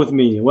 It's cool with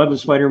me. Web of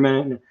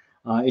Spider-Man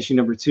issue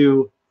number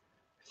 2.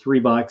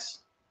 $3.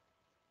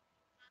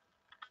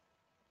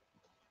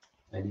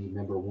 I need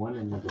number 1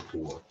 and number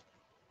 4.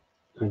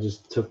 I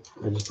just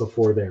put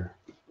 4 there.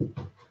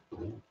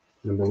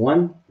 Number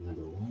 1.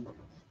 Number 1.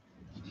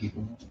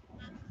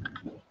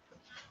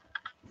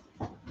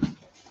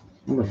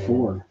 Number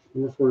 4.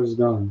 Number 4 is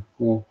gone.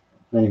 Well,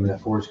 anyway. That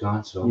 4 is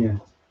gone, so. Yeah.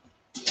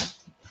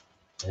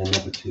 And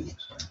number 2,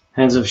 sorry.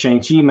 Hands of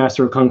Shang-Chi,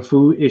 Master of Kung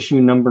Fu, issue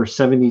number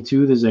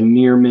 72. There's a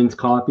near mint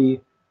copy.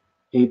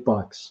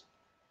 $8.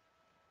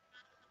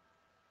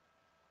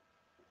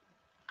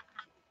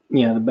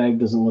 Yeah, the bag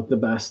doesn't look the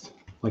best.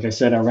 Like I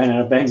said, I ran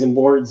out of bags and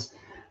boards.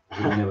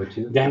 You need number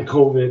 2? Damn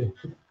COVID.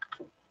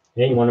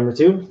 Yeah, you want number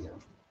 2? Yeah.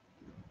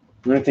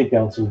 I'm gonna take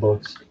down some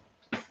books.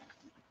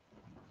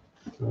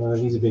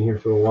 These have been here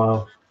for a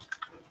while.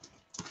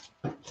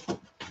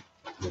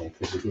 Yeah,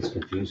 because it gets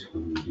confusing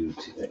when you do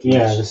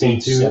Yeah, the same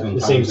two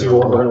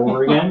over and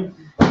over again.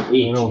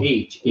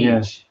 H.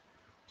 Yeah.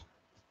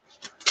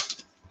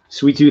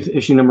 Sweet Tooth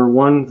issue number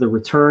 1, The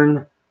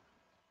Return.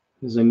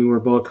 This is a newer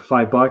book,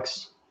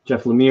 $5.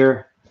 Jeff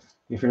Lemire.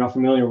 If you're not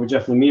familiar with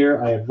Jeff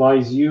Lemire, I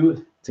advise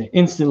you to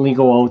instantly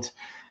go out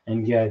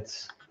and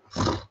get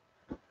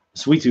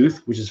Sweet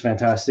Tooth, which is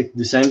fantastic.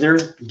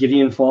 Descender,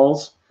 Gideon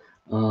Falls,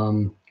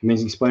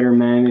 Amazing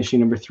Spider-Man issue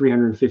number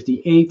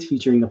 358,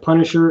 featuring the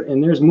Punisher,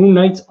 and there's Moon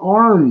Knight's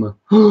arm,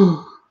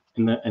 and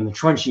the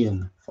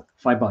Truncheon,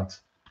 $5.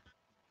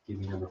 Give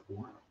me number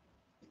 4,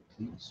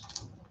 please.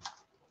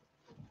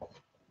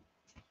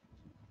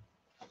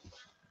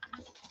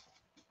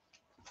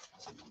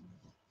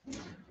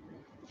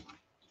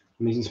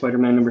 Amazing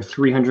Spider-Man number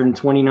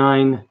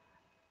 329,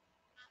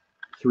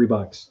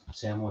 $3.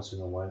 Sam wants to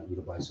know why don't you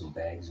to buy some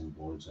bags and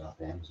boards off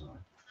Amazon.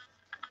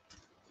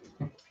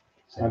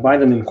 I buy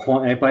them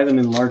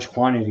in large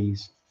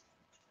quantities.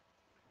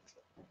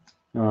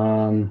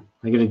 I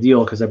get a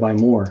deal because I buy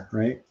more,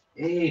 right?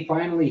 Hey,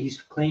 finally,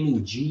 he's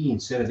claiming G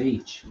instead of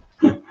H.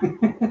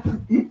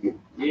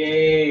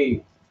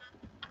 Yay!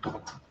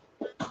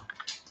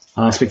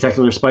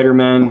 Spectacular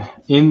Spider-Man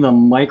in the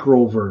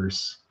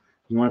Microverse.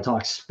 You want to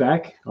talk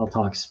spec? I'll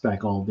talk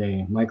spec all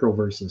day.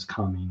 Microverse is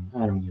coming.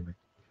 I don't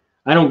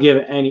give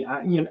it any.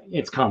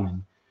 It's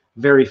coming.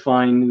 Very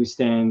fine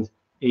newsstand,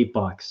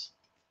 $8.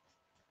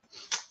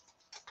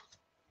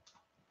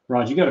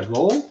 Rod, you gotta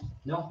go?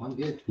 No, I'm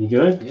good. You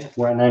good? Yeah.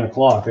 We're at 9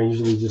 o'clock. I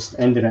usually just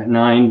end it at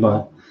 9,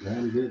 but Yeah,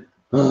 I'm good.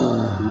 Do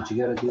what you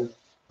gotta do.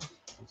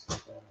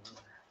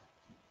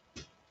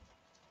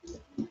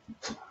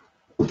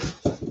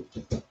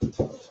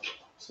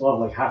 still have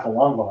like half a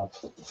long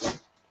box.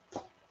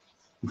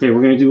 Okay,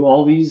 we're gonna do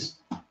all these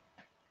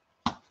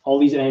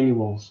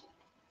annuals.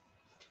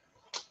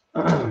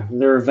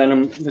 They're a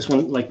Venom. This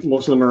one, like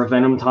most of them, are a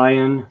Venom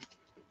tie-in.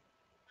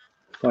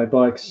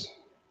 $5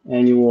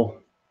 annual.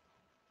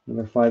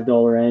 Another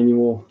 $5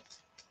 annual.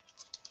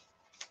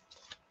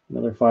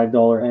 Another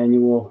 $5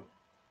 annual.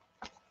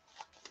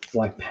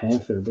 Black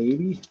Panther,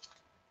 baby.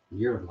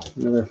 You're like,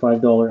 Another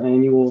 $5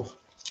 annual.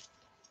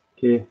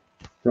 Okay,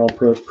 they're all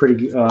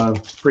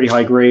pretty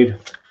high grade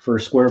for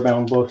square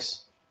bound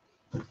books.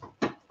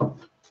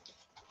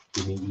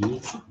 give me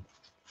E.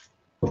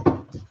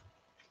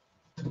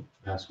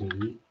 Pass me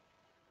E.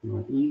 You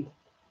want E?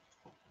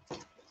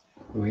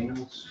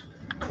 Reynolds.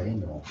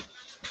 Reynolds.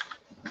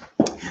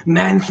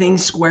 Man-Thing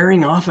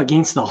squaring off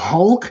against the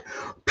Hulk.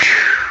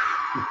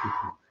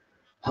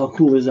 How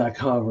cool is that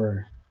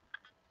cover?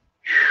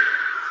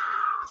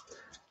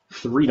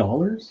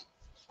 $3?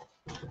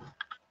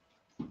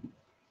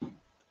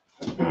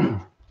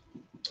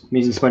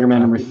 Amazing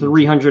Spider-Man number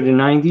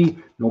 390.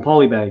 No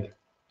polybag.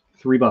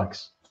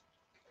 $3.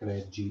 Can I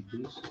have G,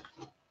 please?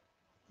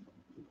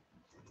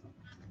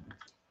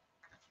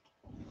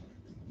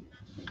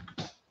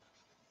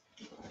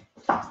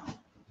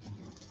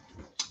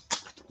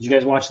 Did you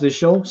guys watch this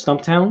show,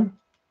 Stumptown?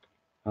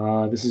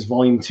 This is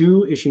volume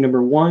 2, issue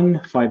number 1,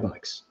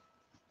 $5.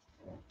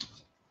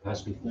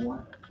 Pass me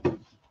 4.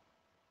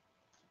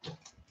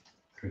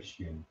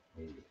 Christian.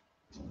 Maybe.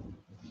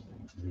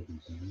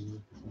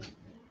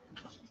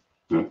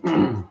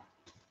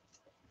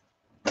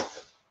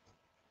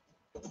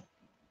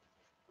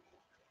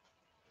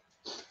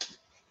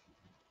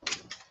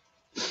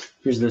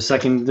 Here's the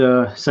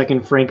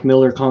second Frank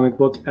Miller comic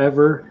book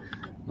ever.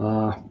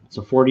 It's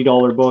a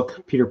 $40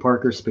 book. Peter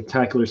Parker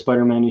Spectacular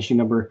Spider-Man issue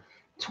number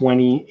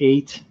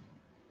 28.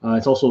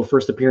 It's also the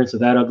first appearance of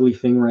that ugly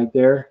thing right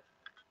there.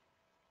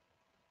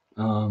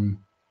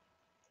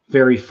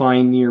 Very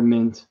fine near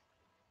mint,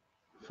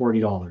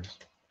 $40.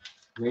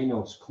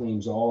 Reynolds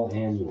claims all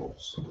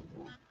annuals.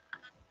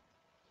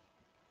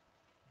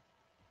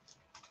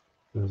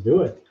 Let's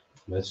do it.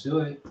 Let's do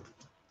it.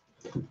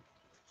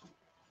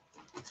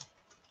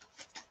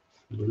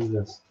 I believe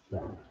that's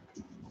that.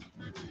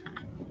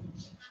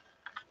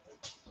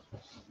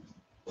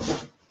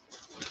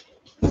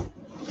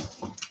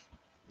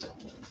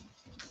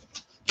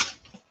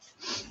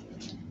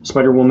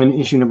 Spider-Woman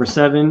issue number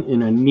 7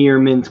 in a near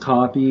mint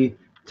copy,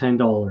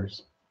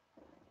 $10.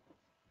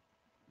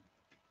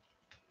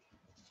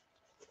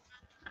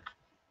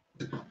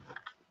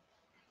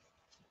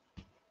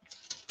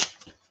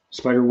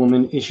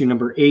 Spider-Woman issue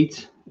number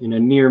 8 in a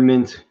near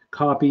mint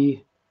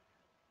copy,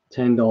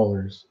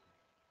 $10.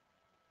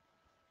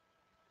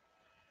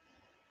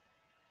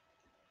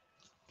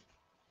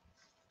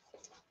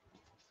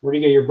 Where do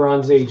you get your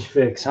Bronze Age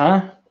fix,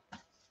 huh?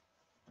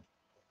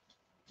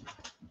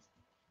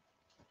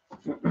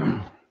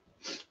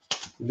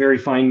 Very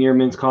fine near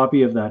mint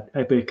copy of that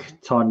epic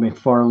Todd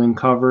McFarlane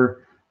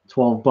cover,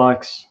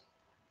 $12.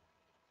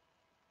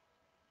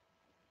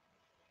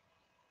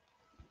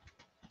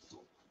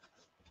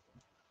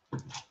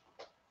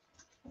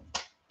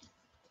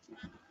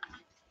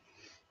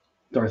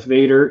 Darth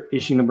Vader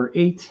issue number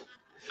 8,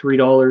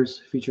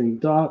 $3, featuring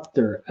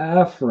Dr.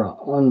 Aphra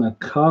on the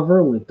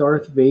cover with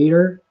Darth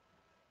Vader.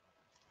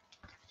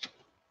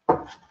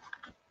 I'm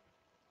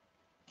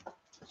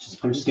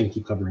just gonna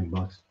keep covering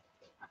books.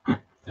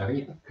 Are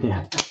you?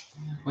 Yeah.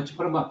 Why don't you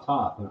put them up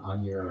top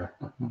on your...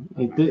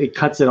 It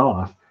cuts it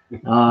off.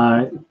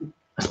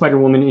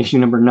 Spider-Woman issue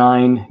number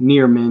 9,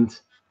 near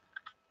mint,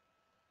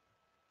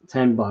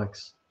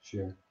 $10.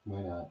 Sure,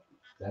 why not?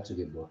 That's a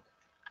good book.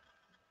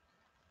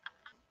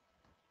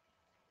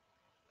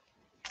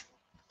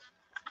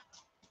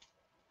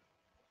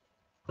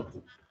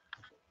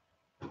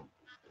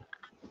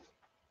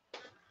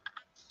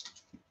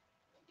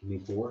 Give me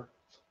 4.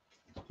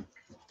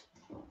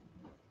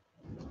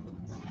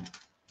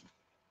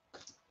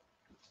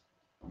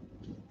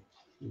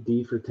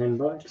 D for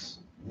 $10.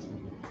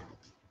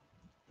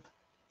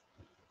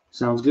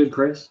 Sounds good,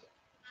 Chris.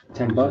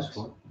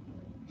 $10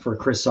 for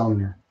Chris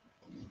Sumner.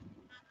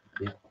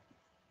 Yeah.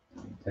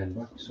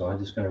 $10. So I'm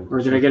just gonna. Or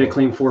did I get a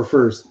claim 4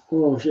 first?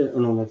 Oh shit! Oh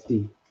no, that's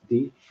D.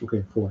 D.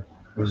 Okay, 4.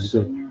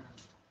 Good.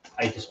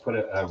 I just put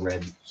a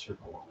red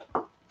circle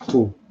on it.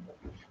 Cool.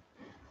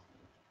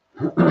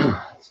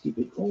 Let's keep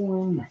it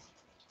going.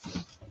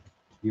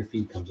 Your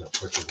feed comes up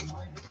quicker than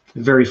mine.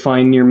 Very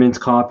fine near mint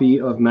copy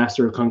of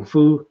Master of Kung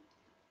Fu,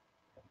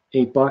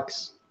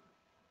 $8.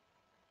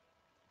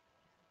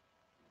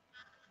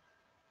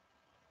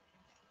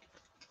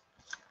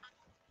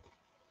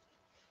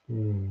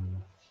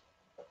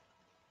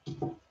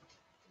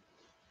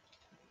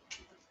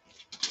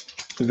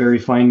 A very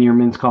fine near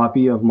mint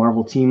copy of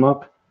Marvel Team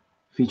Up,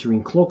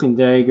 featuring Cloak and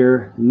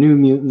Dagger, New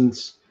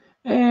Mutants,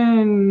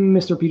 and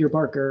Mr. Peter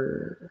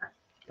Parker.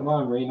 Come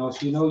on,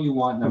 Reynolds. You know you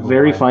want number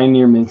Very 1. fine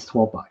near mint,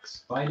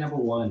 $12. Buy number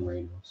 1,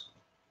 Reynolds.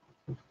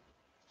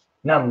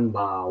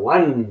 Number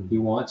 1. He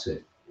wants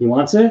it. He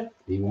wants it?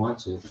 He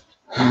wants it.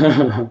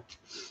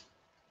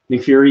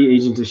 Nick Fury,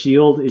 Agent of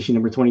S.H.I.E.L.D., issue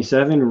number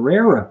 27.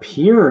 Rare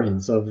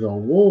appearance of the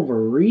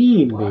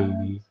Wolverine,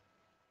 baby.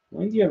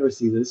 When did you ever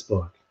see this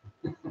book?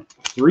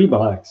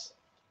 $3.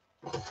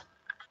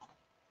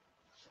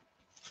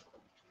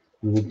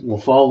 We'll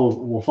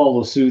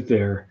follow suit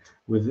there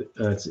with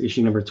it's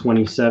issue number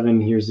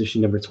 27. Here's issue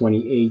number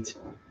 28.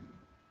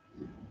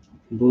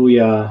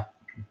 Booyah,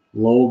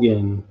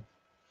 Logan.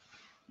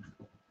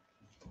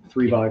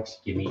 $3.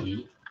 Give me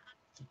E.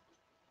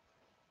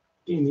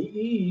 Give me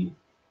E.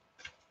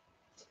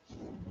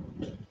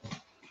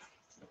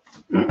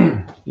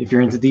 If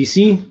you're into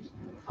DC,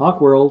 Hawk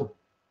World,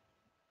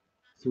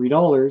 $3.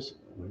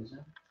 What is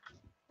that?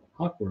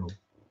 Hawk World.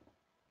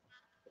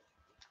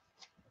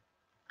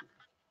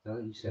 Oh,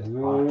 you said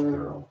Hawk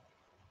Girl.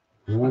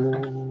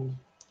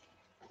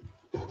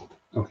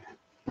 Okay.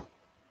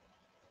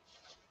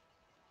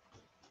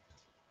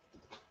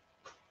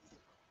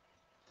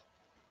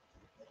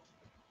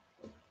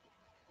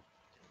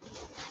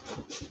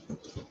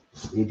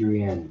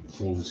 Adrienne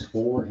claims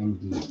 4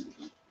 and D.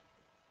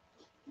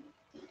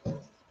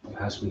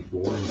 Pass me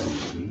 4 and D,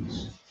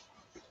 please.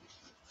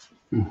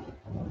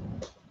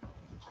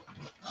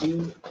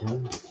 2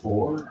 and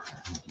 4.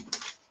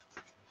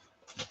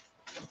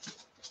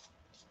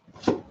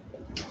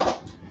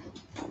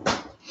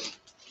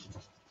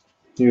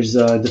 Here's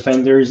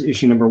Defenders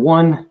issue number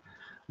 1.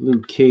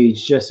 Luke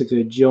Cage,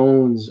 Jessica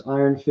Jones,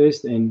 Iron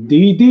Fist, and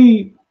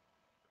DD.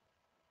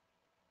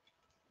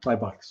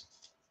 $5.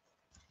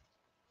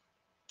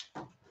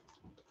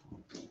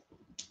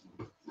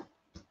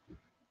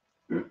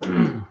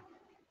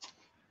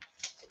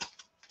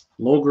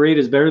 Low grade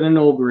is better than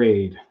no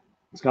grade.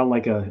 It's got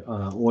like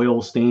a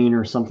oil stain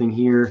or something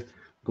here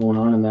going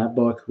on in that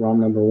book. ROM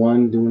number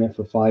 1, doing it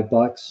for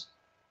 $5.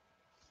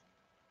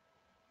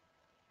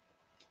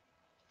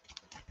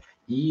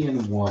 E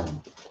and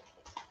 1.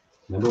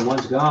 Number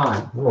 1's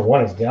gone. Number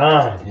 1 is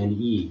gone. And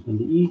E.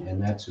 And E.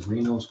 And that's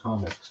Reno's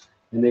Comics.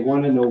 And they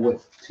want to know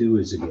what 2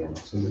 is again.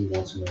 Somebody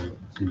wants to know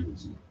what 2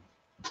 is again.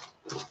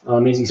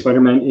 Amazing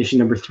Spider-Man issue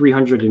number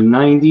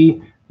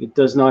 390. It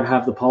does not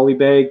have the poly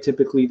bag.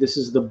 Typically, this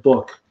is the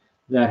book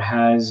that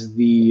has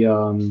the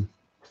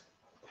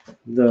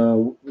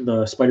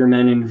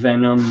Spider-Man and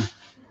Venom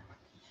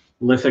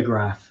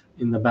lithograph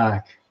in the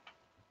back.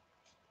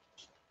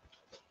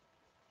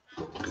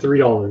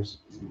 $3.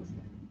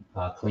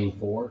 Clean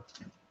 4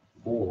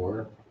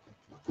 for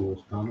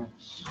Fool's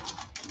Comics.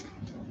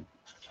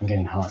 I'm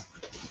getting hot.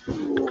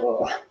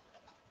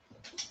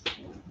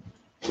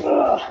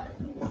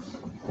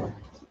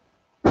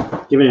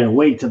 Giving it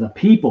away to the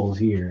peoples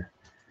here.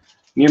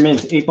 Near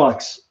mint,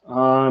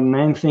 $8.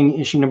 Man Thing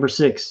issue number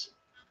 6.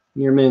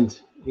 Near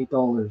mint,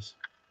 $8.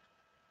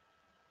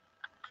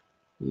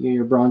 You get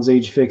your Bronze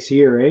Age fix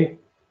here, eh?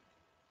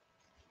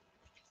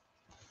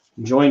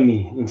 Join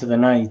me into the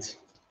night.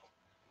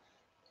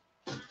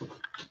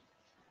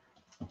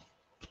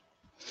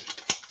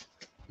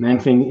 Man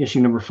Thing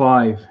issue number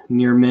 5.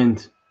 Near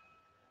mint,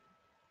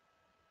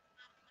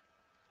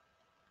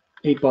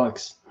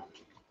 $8.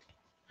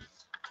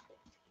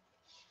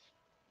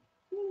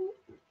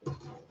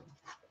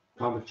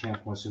 Comic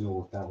Champ wants to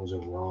know if that was a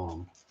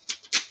ROM.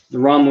 The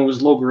ROM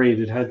was low grade.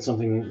 It had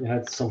something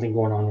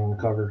going on the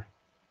cover.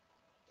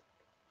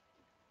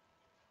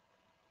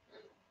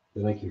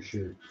 They like your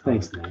shirt.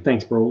 Thanks, man.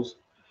 Thanks, bros.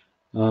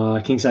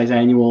 King Size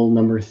Annual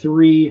number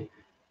 3.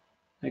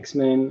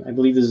 X-Men. I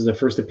believe this is the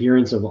first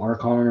appearance of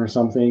Archon or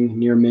something.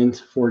 Near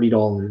mint,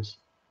 $40.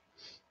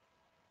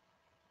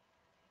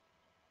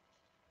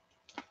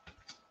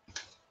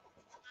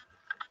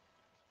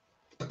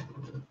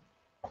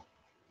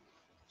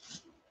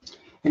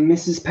 And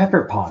Mrs.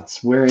 Pepper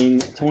Potts wearing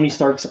Tony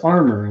Stark's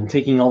armor and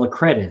taking all the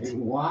credit.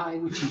 And why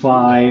would she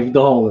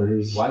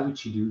 $5. Why would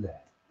she do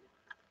that?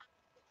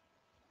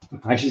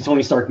 Actually,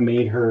 Tony Stark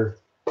made her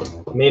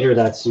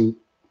that suit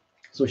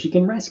so she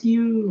can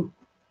rescue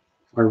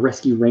our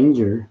rescue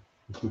ranger.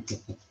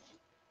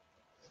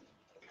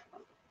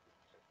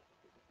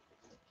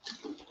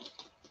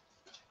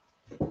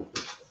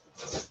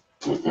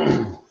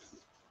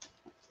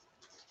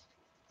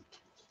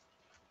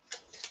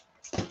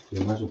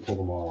 You might as well pull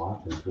them all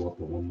off and go up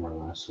to one more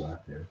last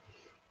lap there.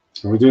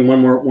 Are we doing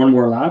one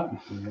more lap?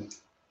 Yeah.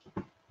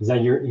 Is that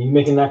are you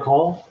making that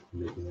call?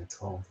 I'm making that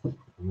call.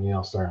 Maybe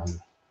I'll start on.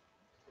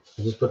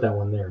 I'll just put that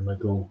one there and let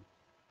go.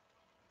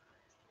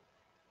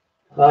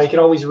 You can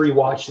always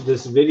rewatch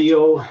this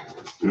video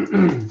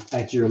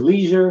at your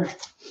leisure.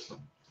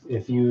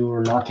 If you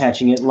are not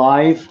catching it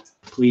live,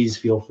 please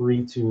feel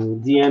free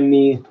to DM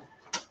me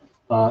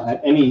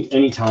at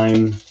any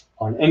time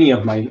on any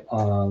of my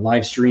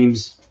live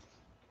streams.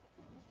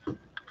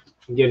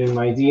 Get in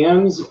my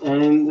DMs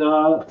and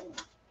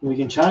we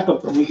can chat.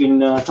 We can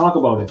talk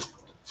about it.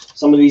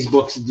 Some of these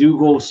books do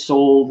go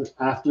sold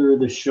after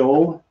the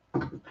show,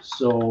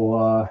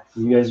 so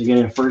you guys are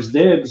getting first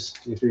dibs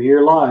if you're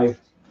here live.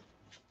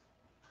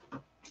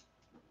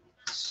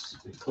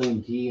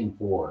 Clean D and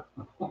 4.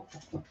 I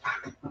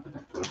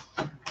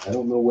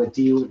don't know what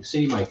D would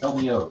say, Mike. Help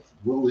me out.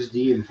 What was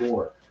D and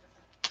 4?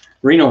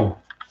 Reno,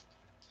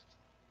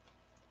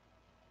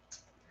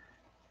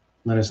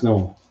 let us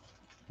know.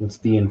 What's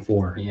D and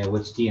 4? Yeah,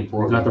 what's D and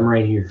 4? I got them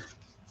right here.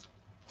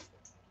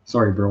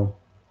 Sorry, bro.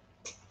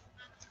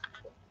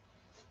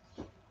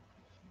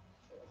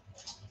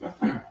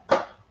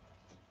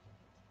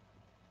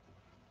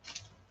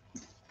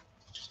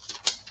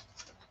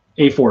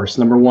 A-Force,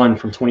 number 1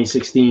 from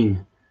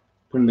 2016.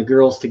 Putting the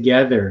girls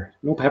together.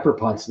 No Pepper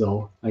Potts,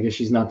 though. I guess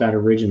she's not that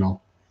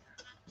original.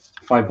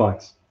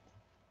 $5.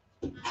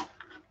 Yeah,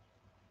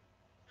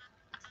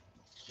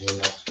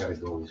 that's gotta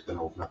go. He's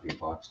gonna open up your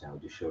box now.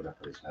 He just showed up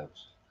at his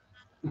house.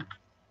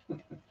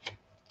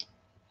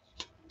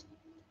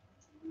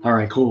 All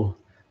right, cool.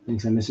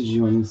 Thanks. I messaged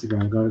you on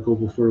Instagram. Gotta go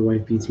before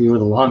wife beats me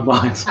with a long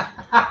box.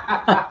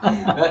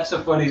 That's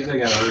the funniest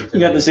thing I've heard.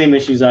 You got the same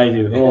issues I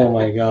do. Oh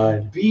my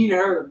god. Beat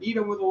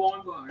him with a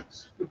long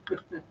box.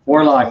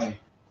 Warlock.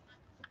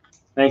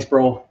 Thanks,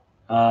 bro.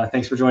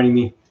 Thanks for joining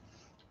me.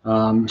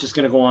 Just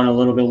gonna go on a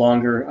little bit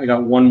longer. I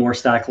got one more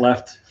stack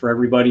left for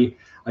everybody.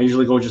 I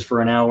usually go just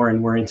for an hour,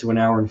 and we're into an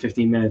hour and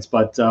 15 minutes.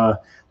 But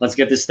let's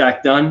get this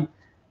stack done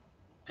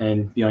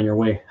and be on your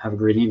way. Have a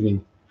great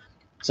evening.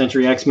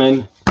 Century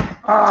X-Men.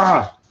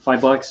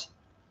 $5.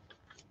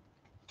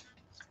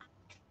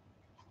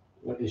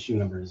 What issue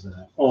number is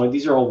that? Oh,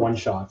 these are all one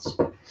shots.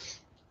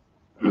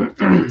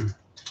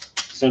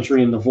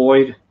 Century in the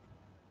Void.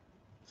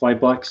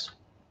 $5.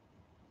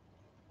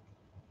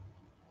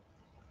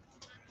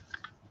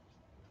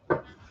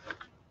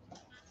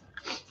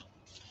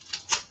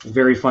 A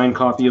very fine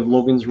copy of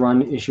Logan's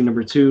Run, issue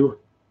number 2,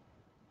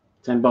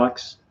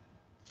 $10.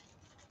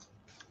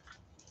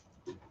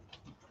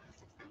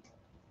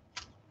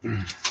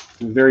 A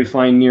very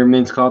fine near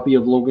mint copy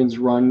of Logan's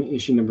Run,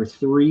 issue number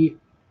 3,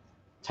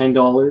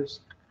 $10.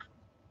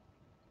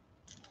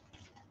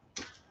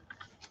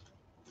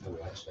 I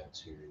watched that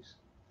series.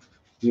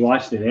 You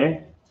watched it,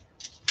 eh?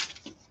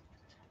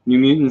 New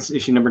Mutants,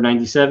 issue number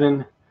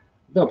 97.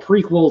 The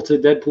prequel to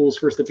Deadpool's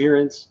first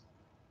appearance.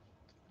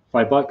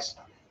 $5.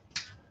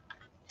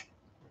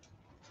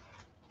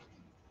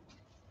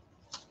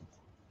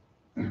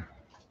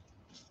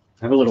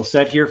 I have a little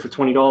set here for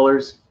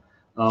 $20.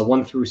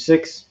 1 through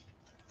 6.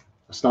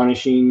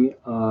 Astonishing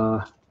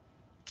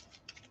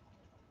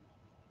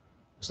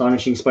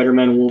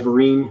Spider-Man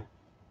Wolverine.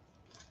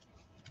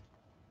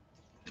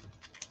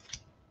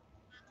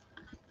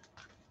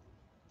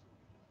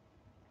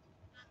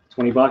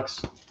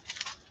 $20.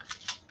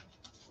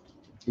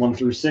 1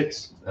 through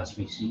 6.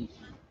 SBC.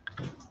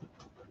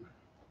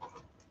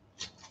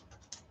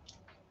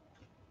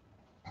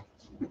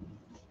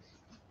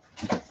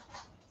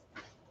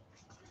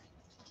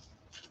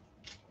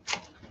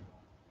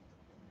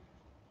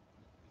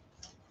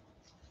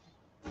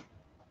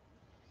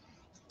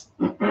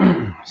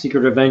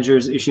 Secret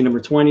Avengers, issue number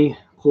 20.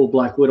 Cool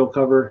Black Widow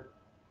cover.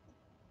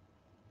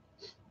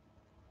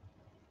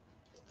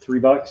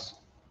 $3.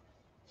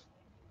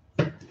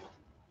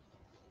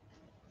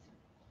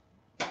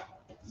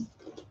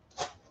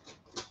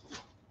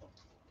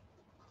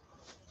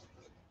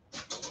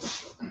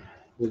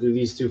 We'll do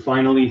these two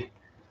finally.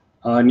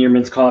 Near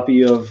mint's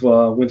copy of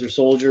Winter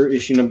Soldier,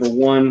 issue number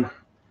 1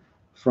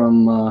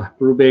 from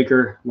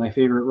Brubaker, my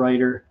favorite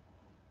writer.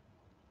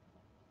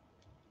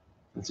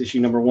 That's issue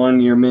number 1,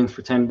 near mint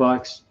for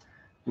 $10,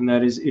 and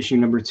that is issue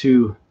number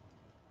 2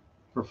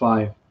 for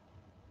 $5.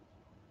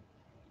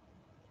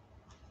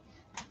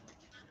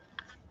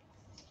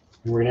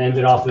 And we're gonna end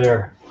it off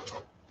there.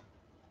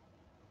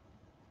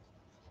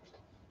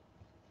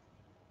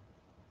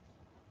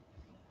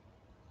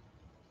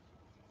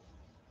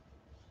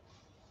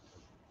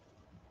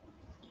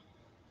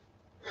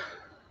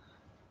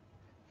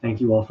 Thank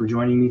you all for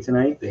joining me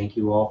tonight. Thank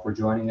you all for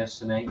joining us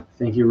tonight.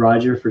 Thank you,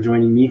 Roger, for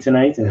joining me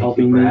tonight and Thank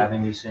you for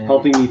having me, Sam.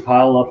 helping me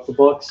pile up the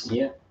books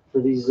Yeah. for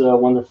these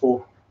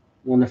wonderful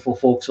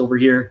folks over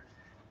here.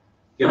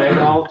 Good night,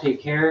 all.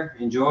 Take care.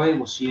 Enjoy.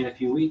 We'll see you in a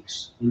few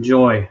weeks.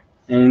 Enjoy.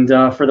 And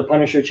for the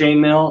Punisher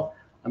Chainmail,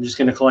 I'm just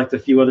going to collect a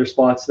few other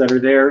spots that are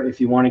there. If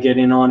you want to get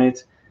in on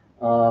it,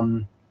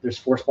 there's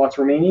 4 spots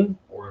remaining.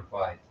 4 and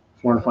 5.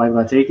 4 and 5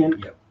 got taken.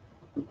 Yep.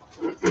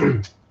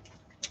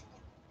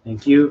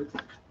 Thank you.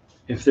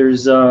 If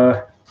there's,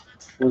 what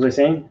was I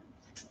saying?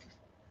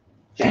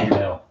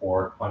 Chainmail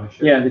for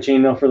Punisher. Yeah, the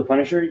chainmail for the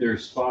Punisher.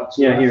 There's spots.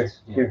 Yeah,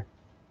 left. here.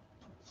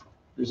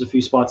 There's a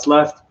few spots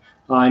left.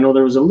 I know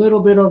there was a little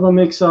bit of a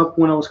mix-up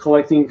when I was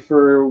collecting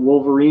for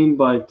Wolverine,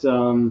 but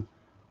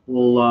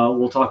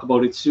we'll talk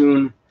about it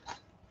soon.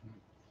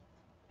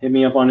 Hit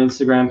me up on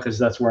Instagram because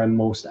that's where I'm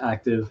most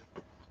active.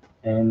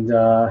 And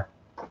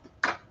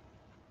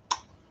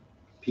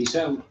Peace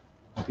out.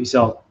 peace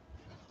out.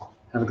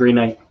 Have a great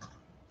night.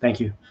 Thank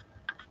you.